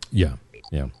Bob. Yeah,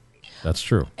 that's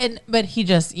true. But he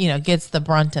just gets the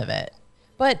brunt of it.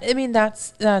 But I mean,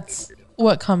 that's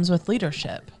what comes with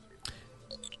leadership.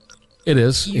 It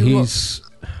is.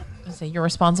 You're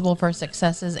responsible for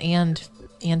successes and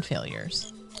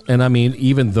failures. And I mean,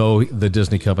 even though the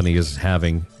Disney company is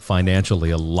having financially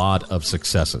a lot of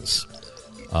successes,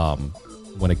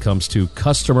 when it comes to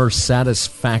customer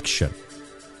satisfaction,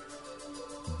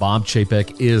 Bob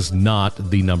Chapek is not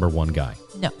the number one guy.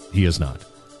 No. He is not.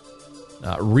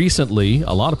 Recently,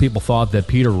 a lot of people thought that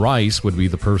Peter Rice would be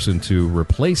the person to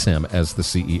replace him as the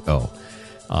CEO.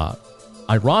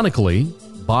 Ironically,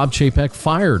 Bob Chapek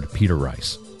fired Peter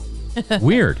Rice.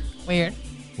 Weird.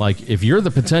 Like, if you're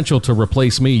the potential to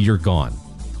replace me, you're gone.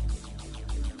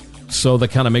 So that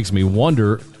kind of makes me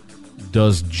wonder,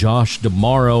 does Josh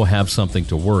D'Amaro have something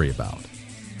to worry about?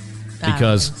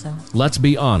 Because let's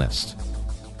be honest,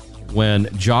 when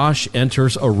Josh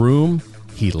enters a room,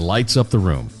 he lights up the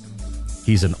room.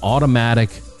 He's an automatic,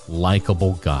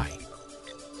 likable guy.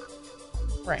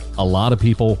 Right. A lot of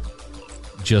people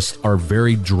just are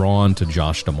very drawn to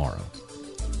Josh D'Amaro.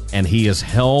 And he has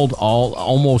held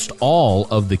almost all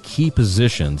of the key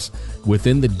positions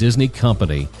within the Disney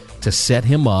company to set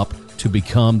him up to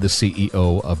become the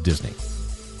CEO of Disney.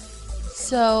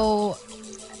 So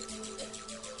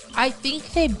I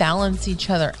think they balance each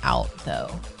other out,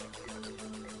 though.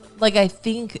 Like, I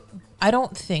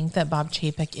don't think that Bob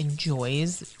Chapek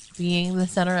enjoys being the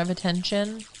center of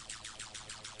attention.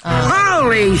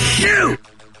 Holy shoot!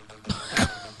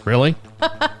 Really?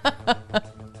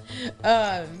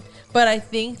 But I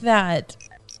think that,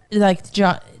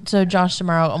 Josh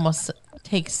D'Amaro almost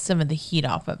takes some of the heat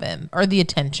off of him, or the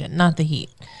attention, not the heat.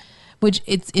 Which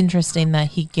it's interesting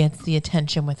that he gets the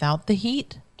attention without the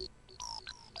heat.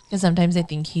 Because sometimes I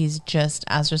think he's just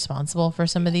as responsible for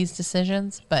some of these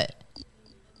decisions, but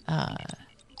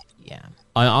yeah.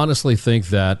 I honestly think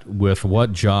that with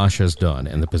what Josh has done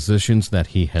and the positions that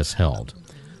he has held,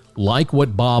 like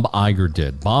what Bob Iger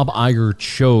did, Bob Iger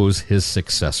chose his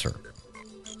successor.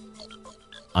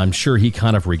 I'm sure he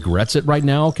kind of regrets it right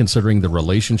now, considering the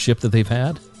relationship that they've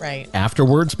had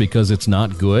afterwards, because it's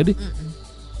not good. Mm-mm.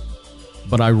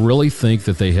 But I really think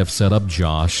that they have set up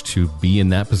Josh to be in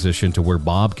that position to where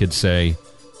Bob could say,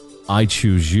 I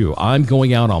choose you. I'm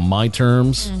going out on my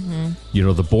terms.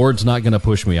 Mm-hmm. The board's not going to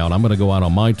push me out. I'm going to go out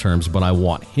on my terms, but I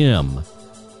want him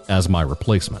as my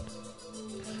replacement.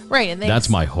 Right. And that's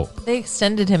my hope. They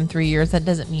extended him 3 years. That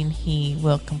doesn't mean he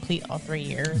will complete all 3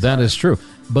 years. That is true.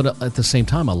 But at the same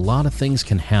time, a lot of things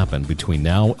can happen between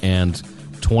now and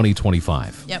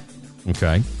 2025. Yep.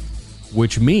 Okay.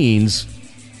 Which means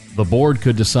the board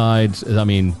could decide,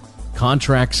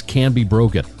 contracts can be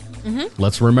broken. Mm-hmm.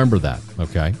 Let's remember that.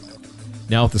 Okay.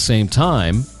 Now, at the same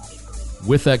time,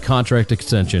 with that contract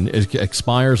extension, it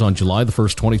expires on July the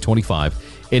 1st,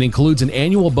 2025. It includes an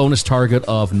annual bonus target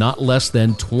of not less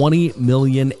than $20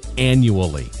 million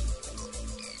annually.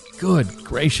 Good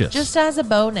gracious. Just as a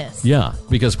bonus. Yeah,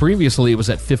 because previously it was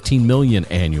at $15 million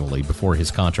annually before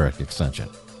his contract extension.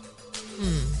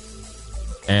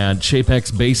 And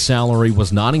Chapek's base salary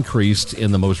was not increased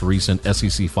in the most recent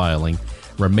SEC filing,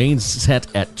 remains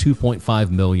set at $2.5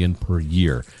 million per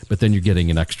year, but then you're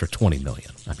getting an extra $20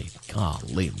 million. I mean,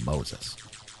 golly Moses.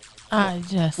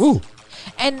 And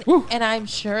I'm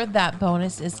sure that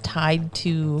bonus is tied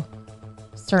to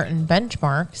certain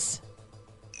benchmarks.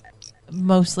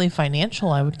 Mostly financial,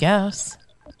 I would guess.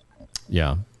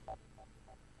 Yeah.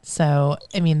 So,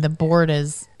 the board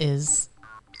is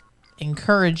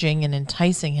encouraging and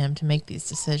enticing him to make these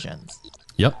decisions.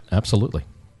 Yep, absolutely.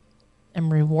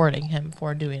 And rewarding him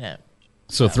for doing it.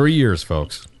 So 3 years,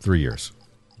 folks. 3 years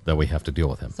that we have to deal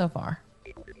with him. So far.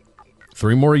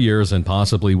 3 more years, and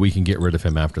possibly we can get rid of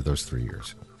him after those 3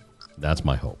 years. That's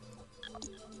my hope.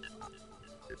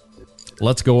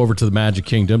 Let's go over to the Magic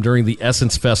Kingdom during the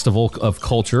Essence Festival of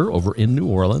Culture over in New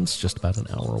Orleans, just about an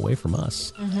hour away from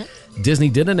us. Mm-hmm. Disney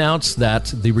did announce that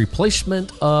the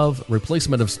replacement of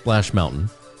Splash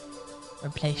Mountain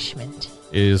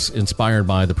is inspired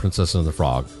by The Princess and the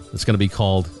Frog. It's going to be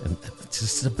called, and it's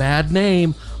just a bad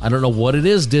name. I don't know what it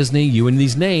is, Disney. You and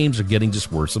these names are getting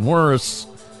just worse and worse.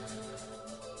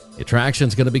 The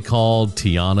attraction's going to be called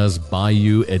Tiana's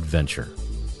Bayou Adventure.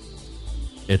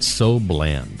 It's so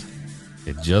bland.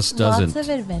 It just doesn't. Lots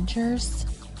of adventures.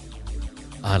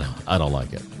 I don't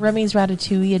like it. Remy's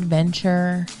Ratatouille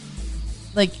Adventure.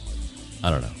 I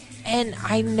don't know. And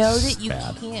I know that you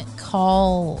can't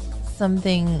call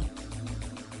something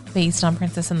based on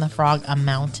Princess and the Frog a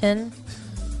mountain.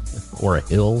 Or a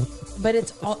hill. But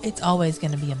it's always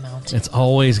going to be a mountain. It's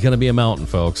always going to be a mountain,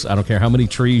 folks. I don't care how many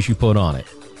trees you put on it,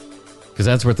 because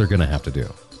that's what they're going to have to do.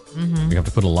 Mm-hmm. You have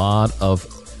to put a lot of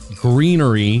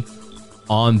greenery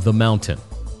on the mountain.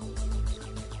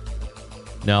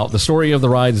 Now, the story of the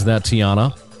ride is that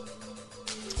Tiana,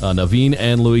 Naveen,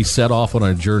 and Louis set off on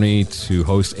a journey to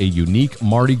host a unique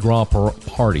Mardi Gras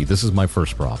party. This is my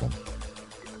first problem.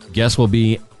 Guests will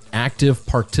be active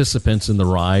participants in the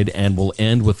ride and will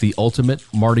end with the ultimate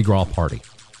Mardi Gras party.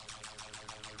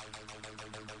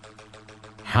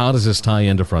 How does this tie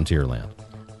into Frontierland?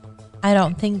 I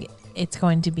don't think it's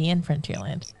going to be in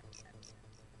Frontierland.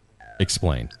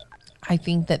 Explain. I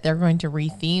think that they're going to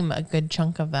retheme a good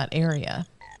chunk of that area.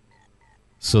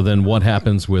 So then what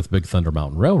happens with Big Thunder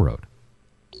Mountain Railroad?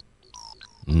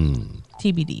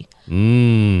 TBD.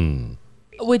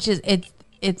 Which is,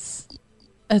 it's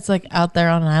like out there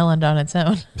on an island on its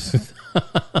own.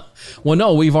 Well,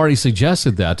 no, we've already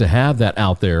suggested that, to have that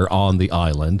out there on the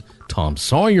island, Tom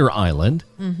Sawyer Island,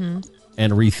 and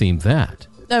retheme that.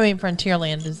 I mean,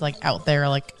 Frontierland is like out there,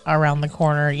 like around the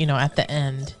corner, you know, at the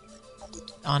end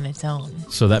on its own.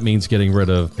 So that means getting rid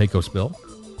of Pecos Bill?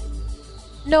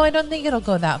 No, I don't think it'll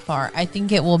go that far. I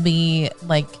think it will be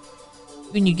like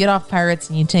when you get off Pirates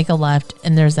and you take a left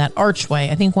and there's that archway.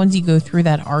 I think once you go through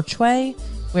that archway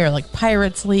where like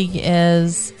Pirates League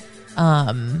is,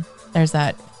 there's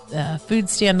that food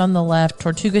stand on the left,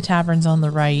 Tortuga Tavern's on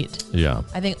the right. Yeah.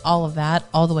 I think all of that,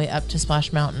 all the way up to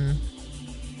Splash Mountain,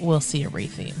 we'll see a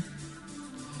retheme.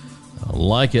 I don't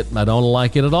like it. I don't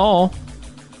like it at all.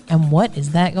 And what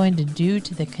is that going to do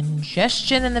to the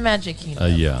congestion in the Magic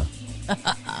Kingdom? Yeah.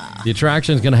 The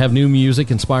attraction is going to have new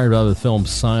music inspired by the film's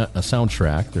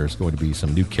soundtrack. There's going to be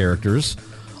some new characters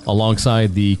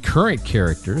alongside the current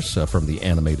characters from the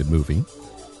animated movie.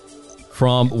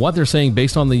 From what they're saying,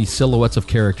 based on the silhouettes of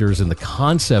characters and the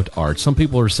concept art, some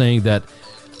people are saying that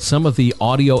some of the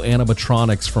audio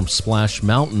animatronics from Splash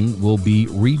Mountain will be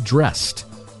redressed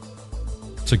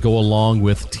to go along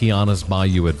with Tiana's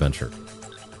Bayou Adventure.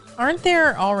 Aren't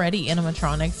there already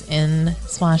animatronics in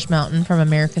Splash Mountain from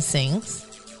America Sings?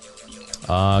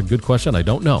 Good question. I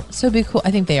don't know. So it'd be cool.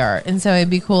 I think they are. And so it'd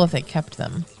be cool if they kept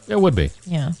them. It would be.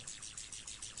 Yeah.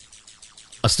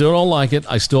 I still don't like it.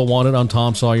 I still want it on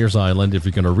Tom Sawyer's Island. If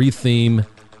you're going to retheme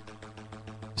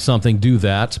something, do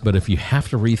that. But if you have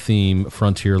to retheme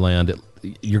Frontierland,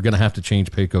 you're going to have to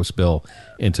change Pecos Bill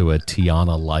into a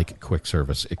Tiana-like quick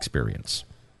service experience.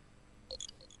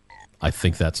 I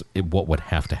think that's what would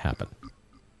have to happen.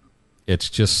 It's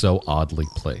just so oddly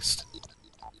placed.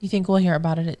 You think we'll hear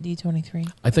about it at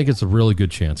D23? I think it's a really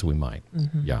good chance we might.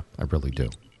 Mm-hmm. Yeah, I really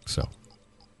do. So,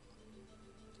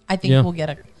 I think we'll get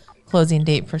a closing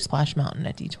date for Splash Mountain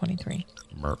at D23.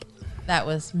 Merp. That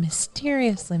was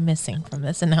mysteriously missing from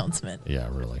this announcement. Yeah,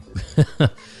 really.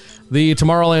 The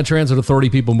Tomorrowland Transit Authority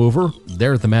People Mover,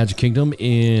 there at the Magic Kingdom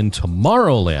in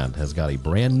Tomorrowland, has got a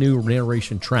brand new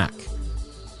narration track.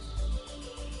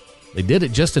 They did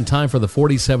it just in time for the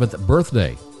 47th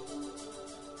birthday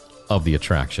of the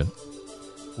attraction.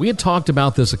 We had talked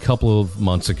about this a couple of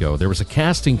months ago. There was a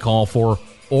casting call for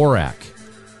Orak,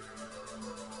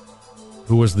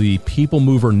 who was the People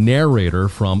Mover narrator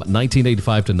from 1985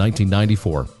 to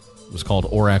 1994. It was called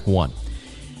Orak 1.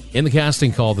 In the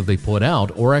casting call that they put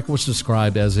out, Orak was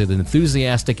described as an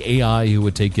enthusiastic AI who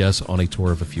would take guests on a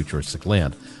tour of a futuristic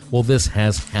land. Well, this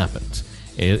has happened.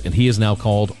 And he is now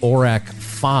called Orak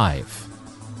 5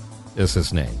 is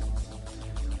his name.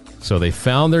 So they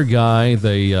found their guy.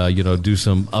 They, do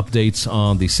some updates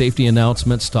on the safety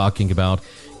announcements, talking about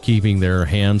keeping their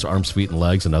hands, arms, feet, and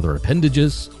legs and other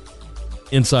appendages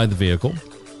inside the vehicle.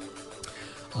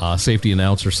 Safety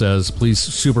announcer says, please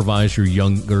supervise your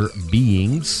younger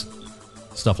beings.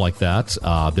 Stuff like that.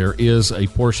 There is a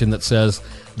portion that says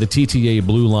the TTA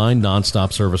Blue Line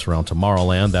nonstop service around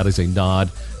Tomorrowland. That is a nod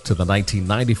to the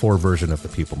 1994 version of the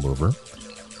People Mover.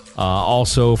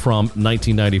 Also from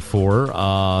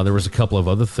 1994, there was a couple of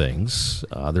other things.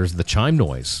 There's the chime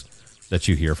noise that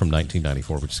you hear from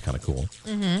 1994, which is kind of cool.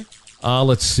 Mm-hmm.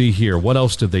 Let's see here. What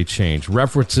else did they change?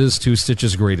 References to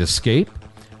Stitch's Great Escape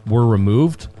were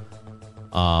removed.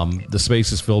 The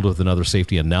space is filled with another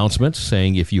safety announcement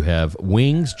saying if you have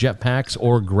wings, jetpacks,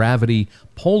 or gravity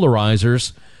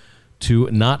polarizers, to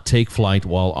not take flight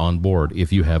while on board.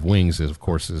 If you have wings, is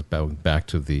back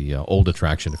to the old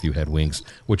attraction, If You Had Wings,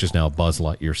 which is now Buzz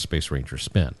Lightyear Space Ranger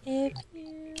Spin. If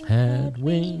you had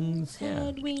wings,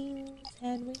 had wings.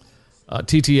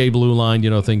 TTA Blue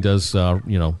Line, thing does,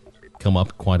 come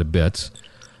up quite a bit.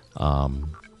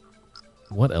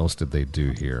 What else did they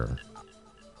do here?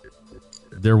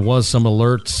 There was some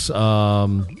alerts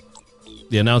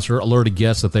The announcer alerted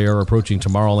guests that they are approaching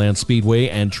Tomorrowland Speedway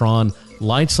and Tron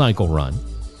Light Cycle Run.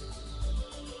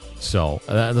 So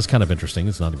that's kind of interesting.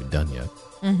 It's not even done yet.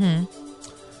 Mm-hmm.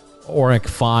 OREC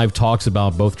 5 talks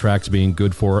about both tracks being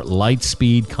good for light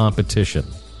speed competition.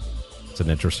 It's an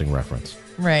interesting reference.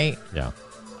 Right. Yeah.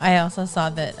 I also saw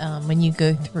that when you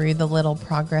go through the little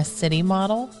Progress City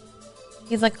model,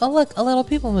 he's like, oh, look, a little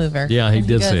people mover. Yeah, he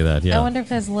did say that, yeah. I wonder if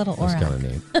there's a little That's aura. kind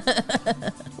of neat.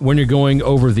 When you're going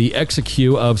over the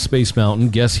execute of Space Mountain,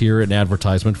 guests hear an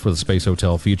advertisement for the Space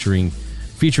Hotel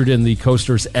featured in the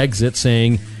coaster's exit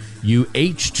saying, you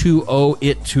H2O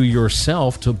it to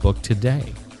yourself to book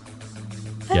today.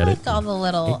 Get I like all the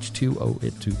little H2O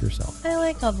it to yourself. I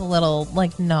like all the little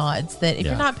nods that if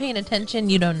Yeah. you're not paying attention,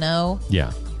 you don't know.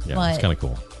 Yeah, But it's kind of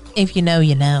cool. If you know,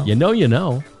 you know. You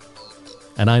know.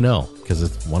 And I know, because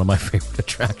it's one of my favorite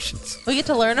attractions. We get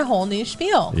to learn a whole new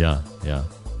spiel. Yeah.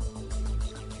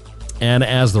 And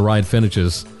as the ride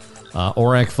finishes,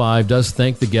 OREC 5 does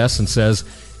thank the guests and says,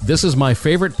 this is my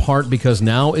favorite part because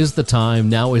now is the time,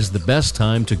 now is the best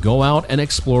time to go out and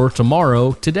explore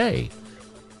tomorrow, today.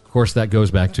 Of course, that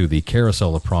goes back to the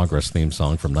Carousel of Progress theme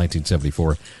song from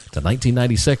 1974 to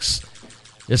 1996.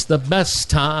 It's the best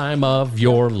time of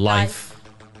your life.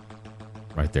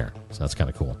 Right there. So that's kind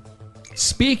of cool.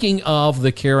 Speaking of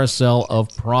the Carousel of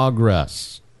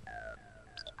Progress,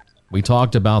 we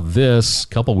talked about this a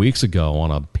couple weeks ago on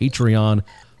a Patreon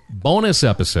bonus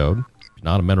episode. If you're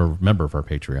not a member of our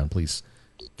Patreon, please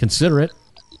consider it.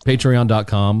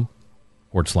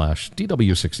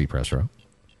 Patreon.com/DW60 Press Row.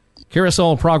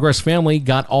 Carousel of Progress family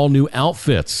got all new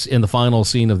outfits in the final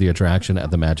scene of the attraction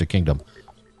at the Magic Kingdom.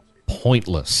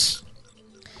 Pointless.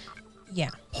 Yeah.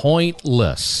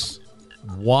 Pointless.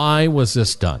 Why was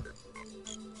this done?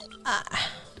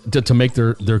 To make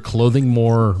their clothing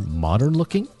more modern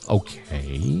looking?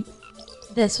 Okay.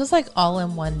 This was like all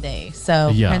in one day. So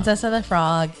Yeah. Princess of the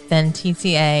Frog, then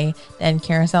TCA, then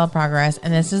Carousel of Progress.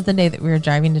 And this is the day that we were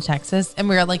driving to Texas and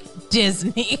we were like,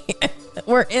 Disney.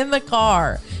 We're in the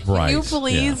car. Right, Can you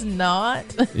please not?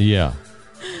 Yeah.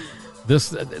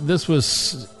 This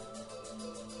was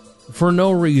for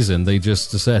no reason. They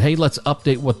just said, hey, let's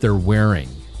update what they're wearing,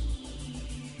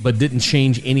 but didn't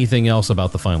change anything else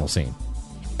about the final scene.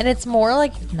 And it's more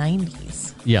like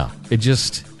 90s. Yeah. It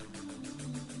just...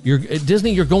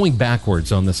 Disney, you're going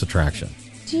backwards on this attraction.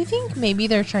 Do you think maybe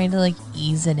they're trying to like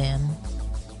ease it in?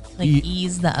 Like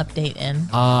ease the update in?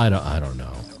 I don't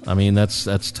know. I mean,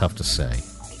 that's tough to say.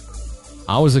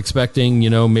 I was expecting,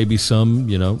 maybe some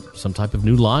type of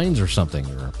new lines or something.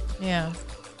 Or Yeah.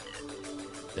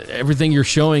 everything you're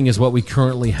showing is what we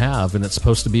currently have, and it's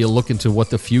supposed to be a look into what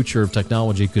the future of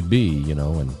technology could be,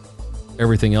 and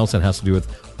everything else that has to do with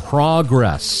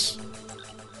progress.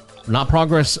 Not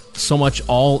progress so much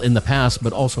all in the past,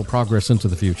 but also progress into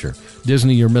the future.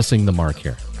 Disney, you're missing the mark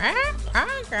here.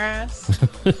 Progress.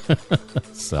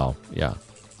 So, yeah.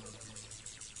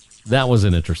 That was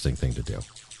an interesting thing to do.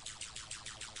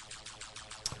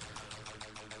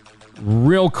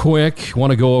 Real quick,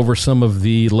 want to go over some of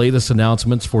the latest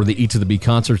announcements for the E to the B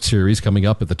concert series coming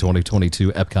up at the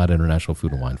 2022 Epcot International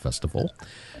Food and Wine Festival.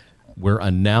 We're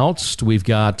announced. We've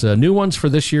got new ones for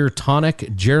this year.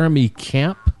 Tonic, Jeremy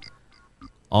Camp.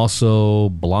 Also,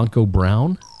 Blanco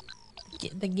Brown.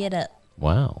 Get up.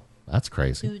 Wow, that's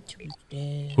crazy.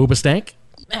 Hoopa Stank.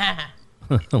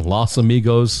 Los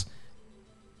Amigos.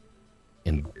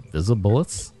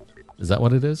 Invisibullets. Is that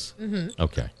what it is? Mm-hmm.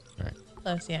 Okay. All right.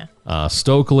 Close, yeah.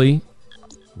 Stokely,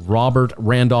 Robert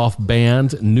Randolph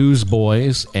Band,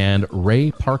 Newsboys, and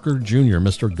Ray Parker Jr.,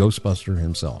 Mr. Ghostbuster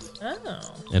himself. Oh.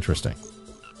 Interesting.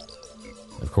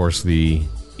 Of course, the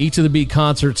E to the Beat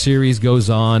concert series goes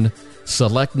on.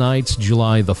 Select nights,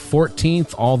 July the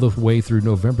 14th, all the way through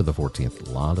November the 14th.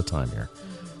 A lot of time here.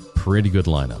 Pretty good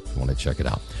lineup. You want to check it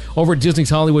out. Over at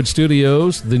Disney's Hollywood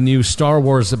Studios, the new Star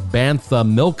Wars Bantha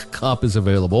Milk Cup is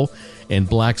available in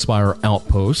Black Spire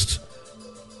Outpost.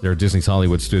 They're at Disney's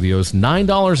Hollywood Studios,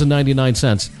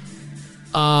 $9.99.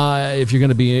 If you're going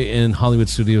to be in Hollywood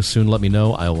Studios soon, let me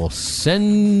know. I will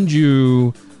send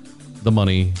you the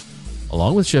money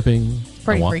along with shipping.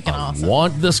 Pretty freaking awesome. I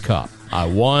want this cup. I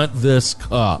want this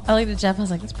cup. I looked at Jeff. I was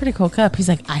like, "That's a pretty cool cup." He's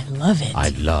like, "I love it. I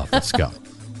love this cup."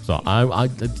 So I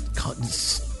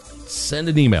send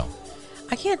an email.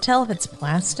 I can't tell if it's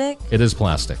plastic. It is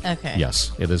plastic. Okay.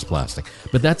 Yes, it is plastic.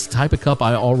 But that's the type of cup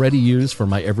I already use for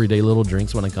my everyday little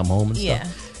drinks when I come home and Yeah.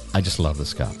 stuff. I just love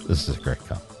this cup. This is a great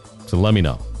cup. So let me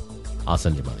know. I'll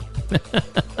send you money.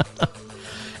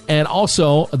 And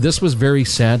also, this was very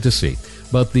sad to see,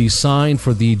 but the sign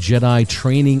for the Jedi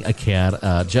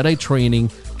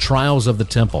Training Trials of the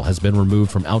Temple has been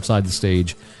removed from outside the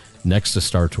stage next to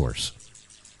Star Tours.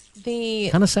 The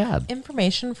kind of sad.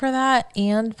 Information for that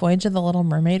and Voyage of the Little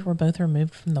Mermaid were both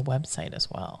removed from the website as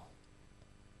well.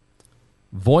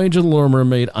 Voyage of the Little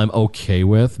Mermaid, I'm okay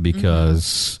with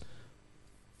because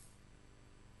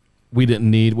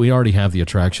we already have the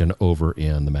attraction over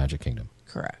in the Magic Kingdom.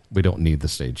 Correct. We don't need the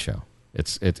stage show.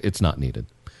 It's not needed.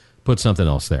 Put something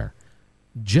else there.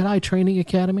 Jedi Training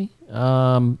Academy.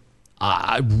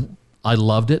 I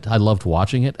loved it. I loved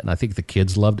watching it, and I think the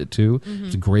kids loved it too. It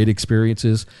was great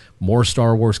experiences. More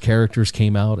Star Wars characters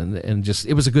came out, and just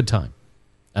it was a good time.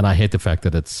 And I hate the fact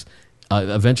that it's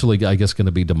eventually, I guess, going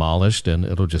to be demolished, and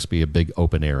it'll just be a big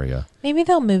open area. Maybe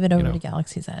they'll move it over to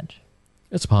Galaxy's Edge.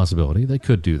 It's a possibility. They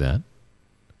could do that.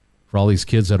 For all these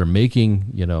kids that are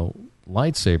making,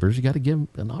 lightsabers, you got to give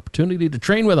them an opportunity to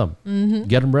train with them.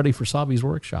 Get them ready for Sabi's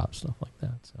workshop, stuff like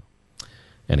that. So,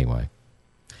 anyway.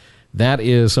 That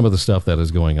is some of the stuff that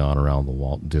is going on around the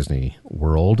Walt Disney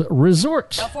World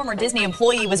Resort. A former Disney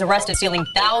employee was arrested stealing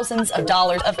thousands of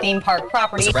dollars of theme park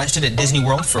property. Was arrested at Disney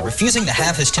World for refusing to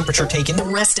have his temperature taken.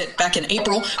 Arrested back in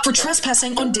April for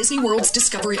trespassing on Disney World's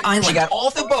Discovery Island. She got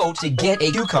off the boat to get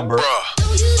a cucumber.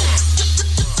 Don't do that.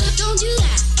 Don't do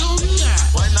that. Don't do that.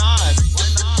 Why not?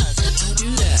 Don't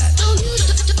do that. Don't do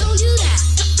that. Don't do that.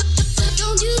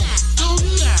 Don't do that. Don't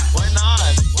do that. Why not?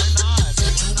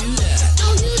 Don't do that.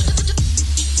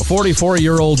 A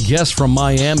 44-year-old guest from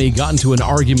Miami got into an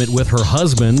argument with her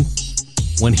husband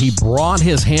when he brought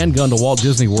his handgun to Walt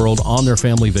Disney World on their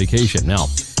family vacation. Now,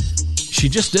 she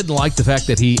just didn't like the fact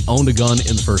that he owned a gun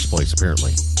in the first place,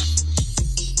 apparently.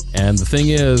 And the thing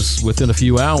is, within a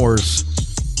few hours,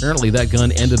 apparently that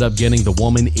gun ended up getting the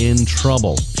woman in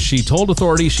trouble. She told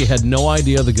authorities she had no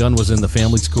idea the gun was in the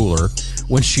family's cooler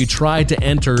when she tried to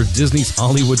enter Disney's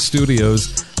Hollywood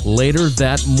Studios later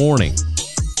that morning.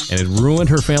 And it ruined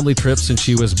her family trip since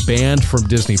she was banned from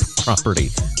Disney property.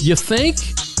 You think?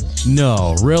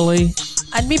 No, really?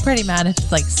 I'd be pretty mad if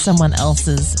someone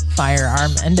else's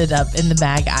firearm ended up in the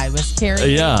bag I was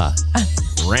carrying. Yeah.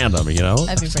 Random,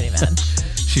 I'd be pretty mad.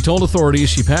 She told authorities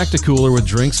she packed a cooler with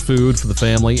drinks, food for the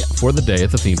family for the day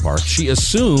at the theme park. She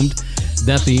assumed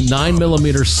that the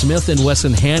 9mm Smith &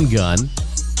 Wesson handgun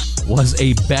was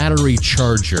a battery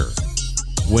charger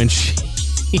when she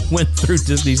went through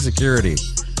Disney security,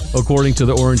 according to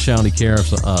the Orange County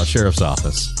Sheriff's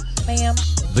Office. Ma'am.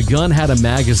 The gun had a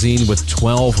magazine with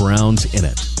 12 rounds in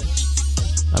it.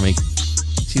 I mean,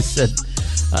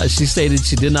 she stated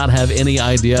she did not have any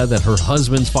idea that her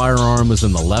husband's firearm was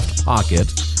in the left pocket.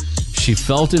 She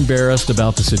felt embarrassed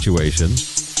about the situation.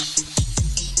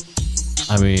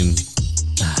 I mean,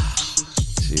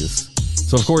 jeez.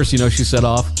 So, of course, she set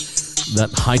off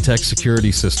that high-tech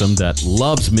security system that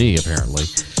loves me, apparently.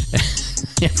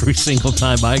 Every single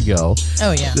time I go.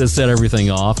 Oh, yeah. To set everything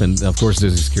off. And, of course,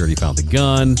 Disney Security found the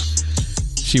gun.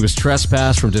 She was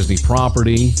trespassed from Disney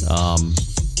property.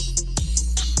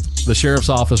 The sheriff's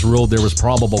office ruled there was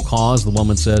probable cause. The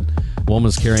woman said the woman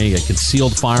was carrying a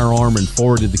concealed firearm and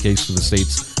forwarded the case to the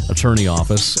state's attorney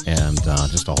office and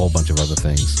just a whole bunch of other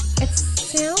things. It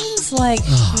sounds like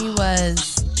she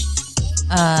was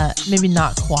maybe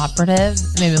not cooperative,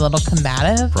 maybe a little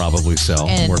combative. Probably so.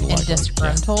 And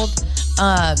disgruntled.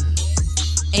 Yeah.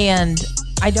 And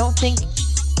I don't think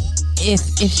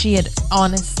if she had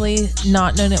honestly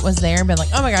not known it was there and been like,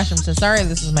 oh my gosh, I'm so sorry,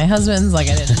 this is my husband's, I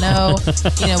didn't know,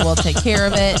 we'll take care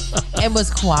of it, and was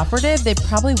cooperative, they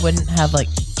probably wouldn't have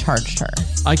charged her.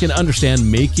 I can understand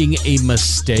making a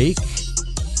mistake.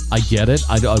 I get it.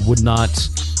 I would not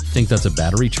think that's a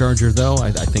battery charger, though.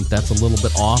 I think that's a little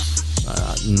bit off.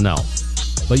 No.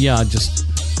 But yeah, just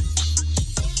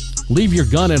leave your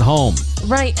gun at home.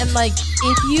 Right. And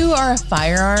if you are a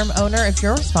firearm owner, if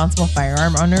you're a responsible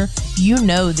firearm owner,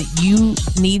 that you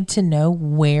need to know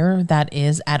where that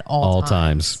is at all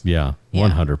times. Yeah.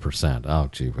 100%. Oh,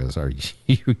 gee whiz. Are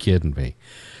you kidding me?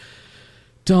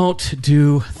 Don't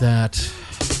do that.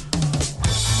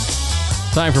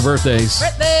 Time for birthdays.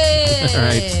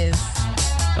 Birthdays.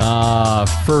 All right.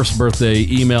 First birthday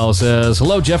email says,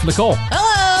 hello, Jeff and Nicole.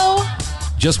 Hello.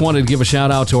 Just wanted to give a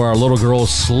shout out to our little girl,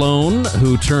 Sloan,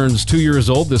 who turns 2 years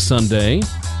old this Sunday.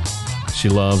 She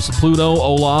loves Pluto,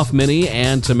 Olaf, Minnie,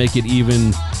 and to make it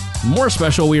even more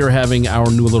special, we are having our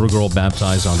new little girl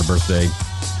baptized on her birthday.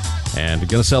 And we're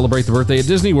going to celebrate the birthday at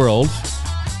Disney World.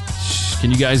 Can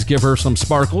you guys give her some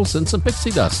sparkles and some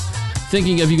pixie dust?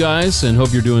 Thinking of you guys and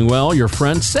hope you're doing well. Your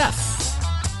friend, Seth.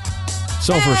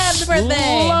 So for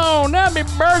Sloan, happy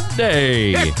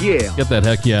birthday. Heck yeah. Get that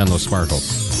heck yeah and those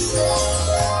sparkles.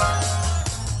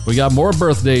 We got more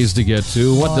birthdays to get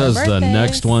to. What More does the birthdays.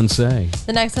 next one say?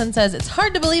 The next one says, it's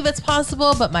hard to believe it's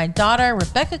possible, but my daughter,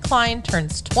 Rebecca Klein,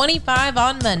 turns 25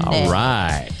 on Monday. All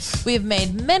right. We have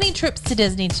made many trips to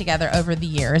Disney together over the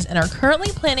years and are currently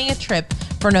planning a trip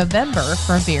for November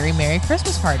for a very Merry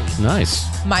Christmas party. Nice.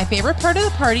 My favorite part of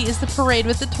the party is the parade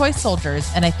with the toy soldiers,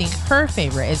 and I think her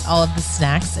favorite is all of the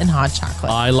snacks and hot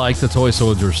chocolate. I like the toy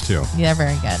soldiers too. Yeah,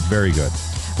 very good. Very good.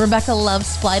 Rebecca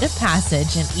loves Flight of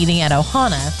Passage and eating at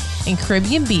Ohana, and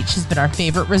Caribbean Beach has been our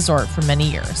favorite resort for many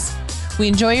years. We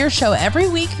enjoy your show every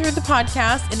week through the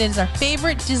podcast, and it is our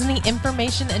favorite Disney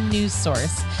information and news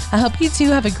source. I hope you two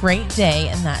have a great day,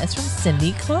 and that is from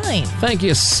Cindy Klein. Thank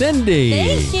you, Cindy.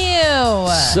 Thank you.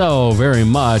 So very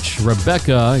much.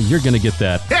 Rebecca, you're going to get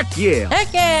that. Heck yeah.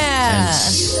 Heck yeah. And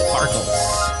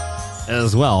sparkles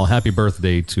as well. Happy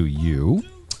birthday to you.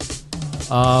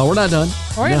 We're not done.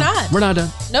 We're not. We're not done.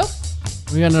 Nope.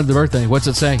 We got another birthday. What's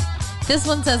it say? This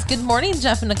one says, good morning,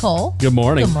 Jeff and Nicole. Good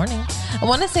morning. Good morning. I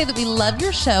want to say that we love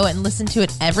your show and listen to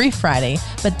it every Friday,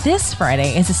 but this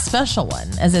Friday is a special one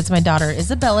as it's my daughter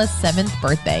Isabella's 7th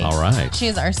birthday. All right. She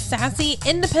is our sassy,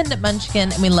 independent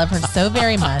munchkin, and we love her so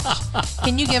very much.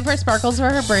 Can you give her sparkles for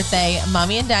her birthday?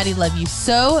 Mommy and Daddy love you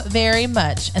so very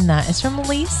much, and that is from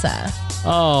Lisa.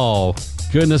 Oh,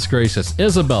 goodness gracious.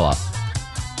 Isabella,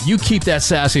 you keep that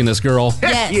sassiness, girl.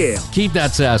 Yes. Yeah. Keep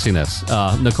that sassiness.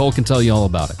 Nicole can tell you all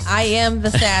about it. I am the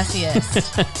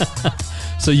sassiest.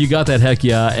 So you got that heck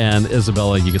yeah, and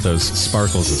Isabella, you get those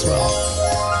sparkles as well.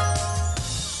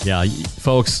 Yeah,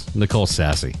 folks, Nicole's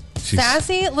sassy.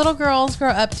 Sassy little girls grow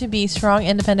up to be strong,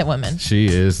 independent women. She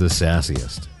is the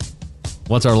sassiest.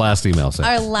 What's our last email say?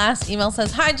 Our last email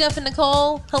says, hi, Jeff and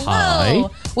Nicole. Hello. Hi.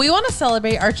 We want to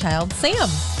celebrate our child, Sam.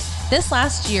 This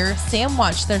last year, Sam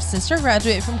watched their sister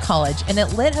graduate from college, and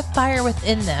it lit a fire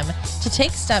within them to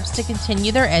take steps to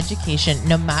continue their education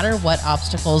no matter what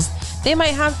obstacles they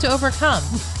might have to overcome,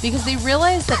 because they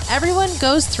realize that everyone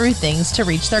goes through things to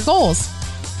reach their goals.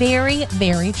 Very,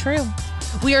 very true.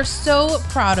 We are so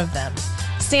proud of them.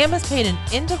 Sam has played an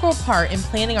integral part in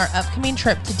planning our upcoming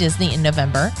trip to Disney in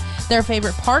November. Their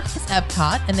favorite park is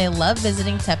Epcot, and they love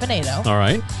visiting Tepanado. All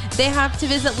right. They have to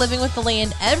visit Living with the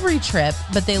Land every trip,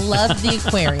 but they love the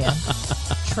aquarium.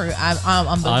 True. I'm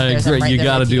both I theirs. agree. I'm right You there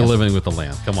got to with do you. Living with the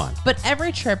Land. Come on. But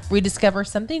every trip, we discover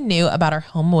something new about our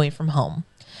home away from home.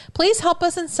 Please help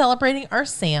us in celebrating our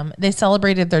Sam. They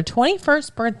celebrated their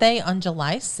 21st birthday on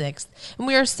July 6th, and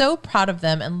we are so proud of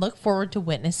them and look forward to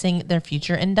witnessing their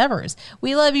future endeavors.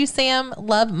 We love you, Sam.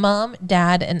 Love Mom,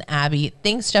 Dad, and Abby.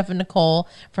 Thanks, Jeff and Nicole,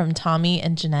 from Tommy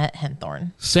and Jeanette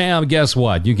Henthorne. Sam, guess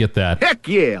what? You get that. Heck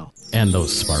yeah. And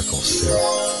those sparkles,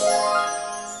 too.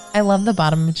 I love the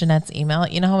bottom of Jeanette's email.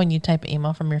 You know how when you type an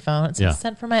email from your phone, it says Yeah.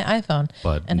 sent from my iPhone,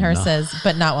 But and hers not- says,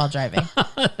 but not while driving.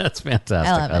 That's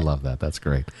fantastic. I love it. love that. That's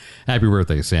great. Happy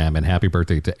birthday, Sam, and happy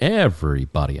birthday to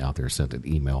everybody out there who sent an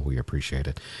email. We appreciate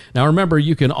it. Now, remember,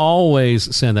 you can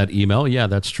always send that email. Yeah,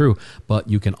 that's true. But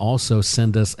you can also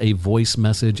send us a voice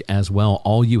message as well.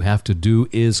 All you have to do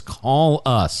is call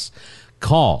us.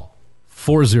 Call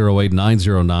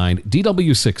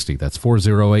 408-909-DW60. That's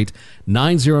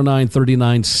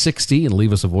 408-909-3960, and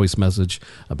leave us a voice message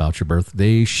about your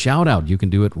birthday shout out. You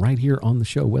can do it right here on the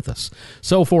show with us.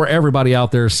 So for everybody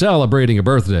out there celebrating a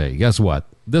birthday, guess what?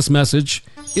 This message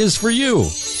is for you.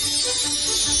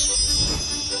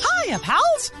 Hiya,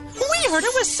 pals. We heard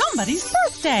it was somebody's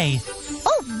birthday.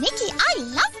 Oh, Mickey, I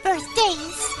love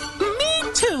birthdays. Me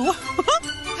too.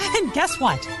 And guess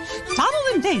what? Donald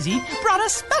and Daisy brought a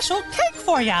special cake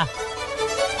for ya.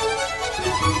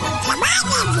 Come on,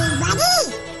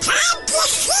 everybody. Time to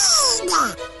sing.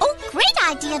 Oh, great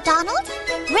idea, Donald.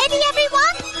 Ready,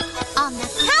 everyone? On the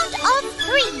count of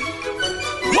 3.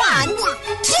 1,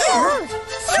 2,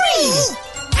 3.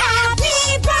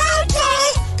 Happy birthday!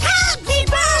 Happy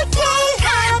birthday!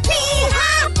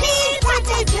 Happy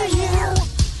birthday to you!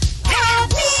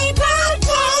 Happy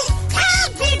birthday!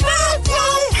 Happy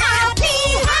birthday! Happy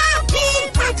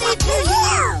birthday to you!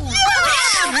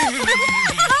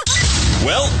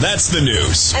 Well, that's the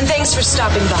news. And thanks for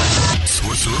stopping by.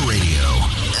 Sorcerer Radio,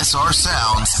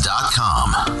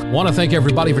 SRSounds.com. Want to thank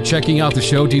everybody for checking out the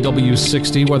show,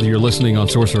 DW60, whether you're listening on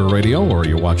Sorcerer Radio or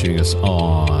you're watching us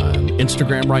on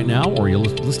Instagram right now or you're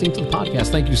listening to the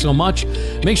podcast. Thank you so much.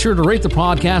 Make sure to rate the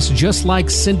podcast just like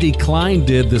Cindy Klein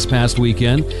did this past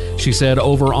weekend. She said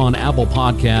over on Apple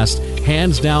Podcast,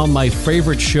 hands down my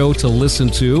favorite show to listen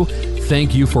to.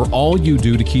 Thank you for all you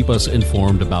do to keep us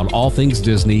informed about all things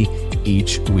Disney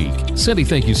each week. Cindy,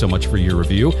 thank you so much for your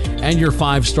review and your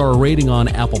 5-star rating on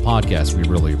Apple Podcasts. We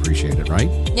really appreciate it, right?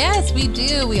 Yes, we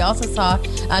do. We also saw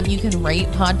you can rate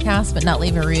podcasts but not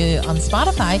leave a review on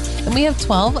Spotify. And we have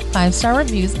 12 5-star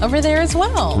reviews over there as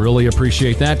well. Really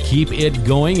appreciate that. Keep it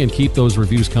going and keep those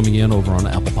reviews coming in over on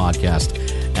Apple Podcast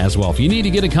as well. If you need to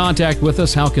get in contact with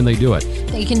us, how can they do it?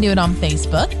 They can do it on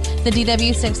Facebook, the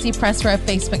DW60 Press Row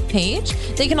Facebook page.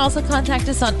 They can also contact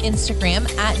us on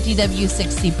Instagram at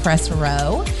DW60 Press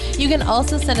Row. You can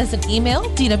also send us an email,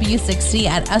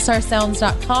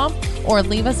 dw60@srsounds.com, or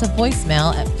leave us a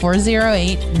voicemail at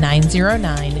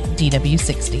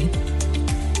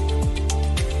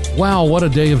 408-909-DW60. Wow, what a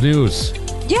day of news.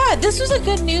 Yeah, this was a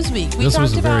good news week. This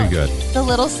was very good. A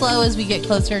little slow as we get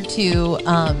closer to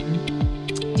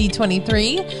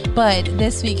D23, but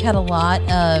this week had a lot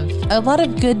of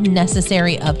good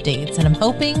necessary updates, and I'm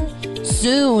hoping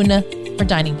soon for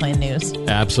dining plan news.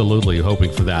 Absolutely, hoping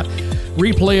for that.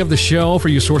 Replay of the show for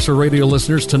you Sorcerer Radio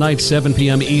listeners tonight, 7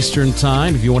 p.m. Eastern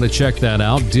Time. If you want to check that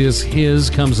out, Diz His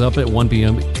comes up at 1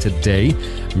 p.m. today.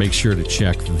 Make sure to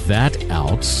check that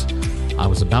out. I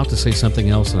was about to say something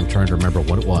else, and I'm trying to remember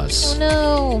what it was. Oh,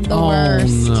 no. The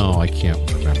worst. Oh, no, I can't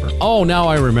remember. Oh, now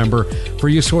I remember. For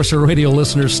you Sorcerer Radio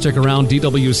listeners, stick around.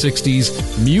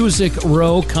 DW60's Music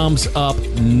Row comes up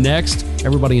next.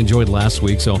 Everybody enjoyed last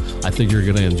week, so I think you're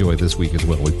going to enjoy this week as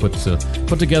well. We put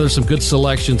together some good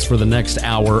selections for the next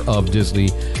hour of Disney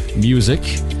music.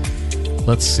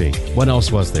 Let's see. What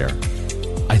else was there?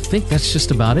 I think that's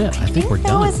just about it. I think we're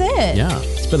done. That was it. Yeah,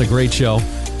 it's been a great show.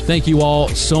 Thank you all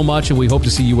so much, and we hope to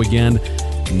see you again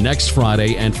next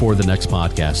Friday and for the next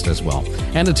podcast as well.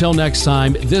 And until next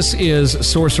time, this is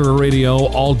Sorcerer Radio,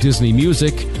 all Disney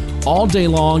music, all day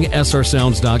long,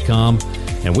 srsounds.com,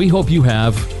 and we hope you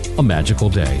have a magical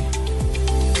day.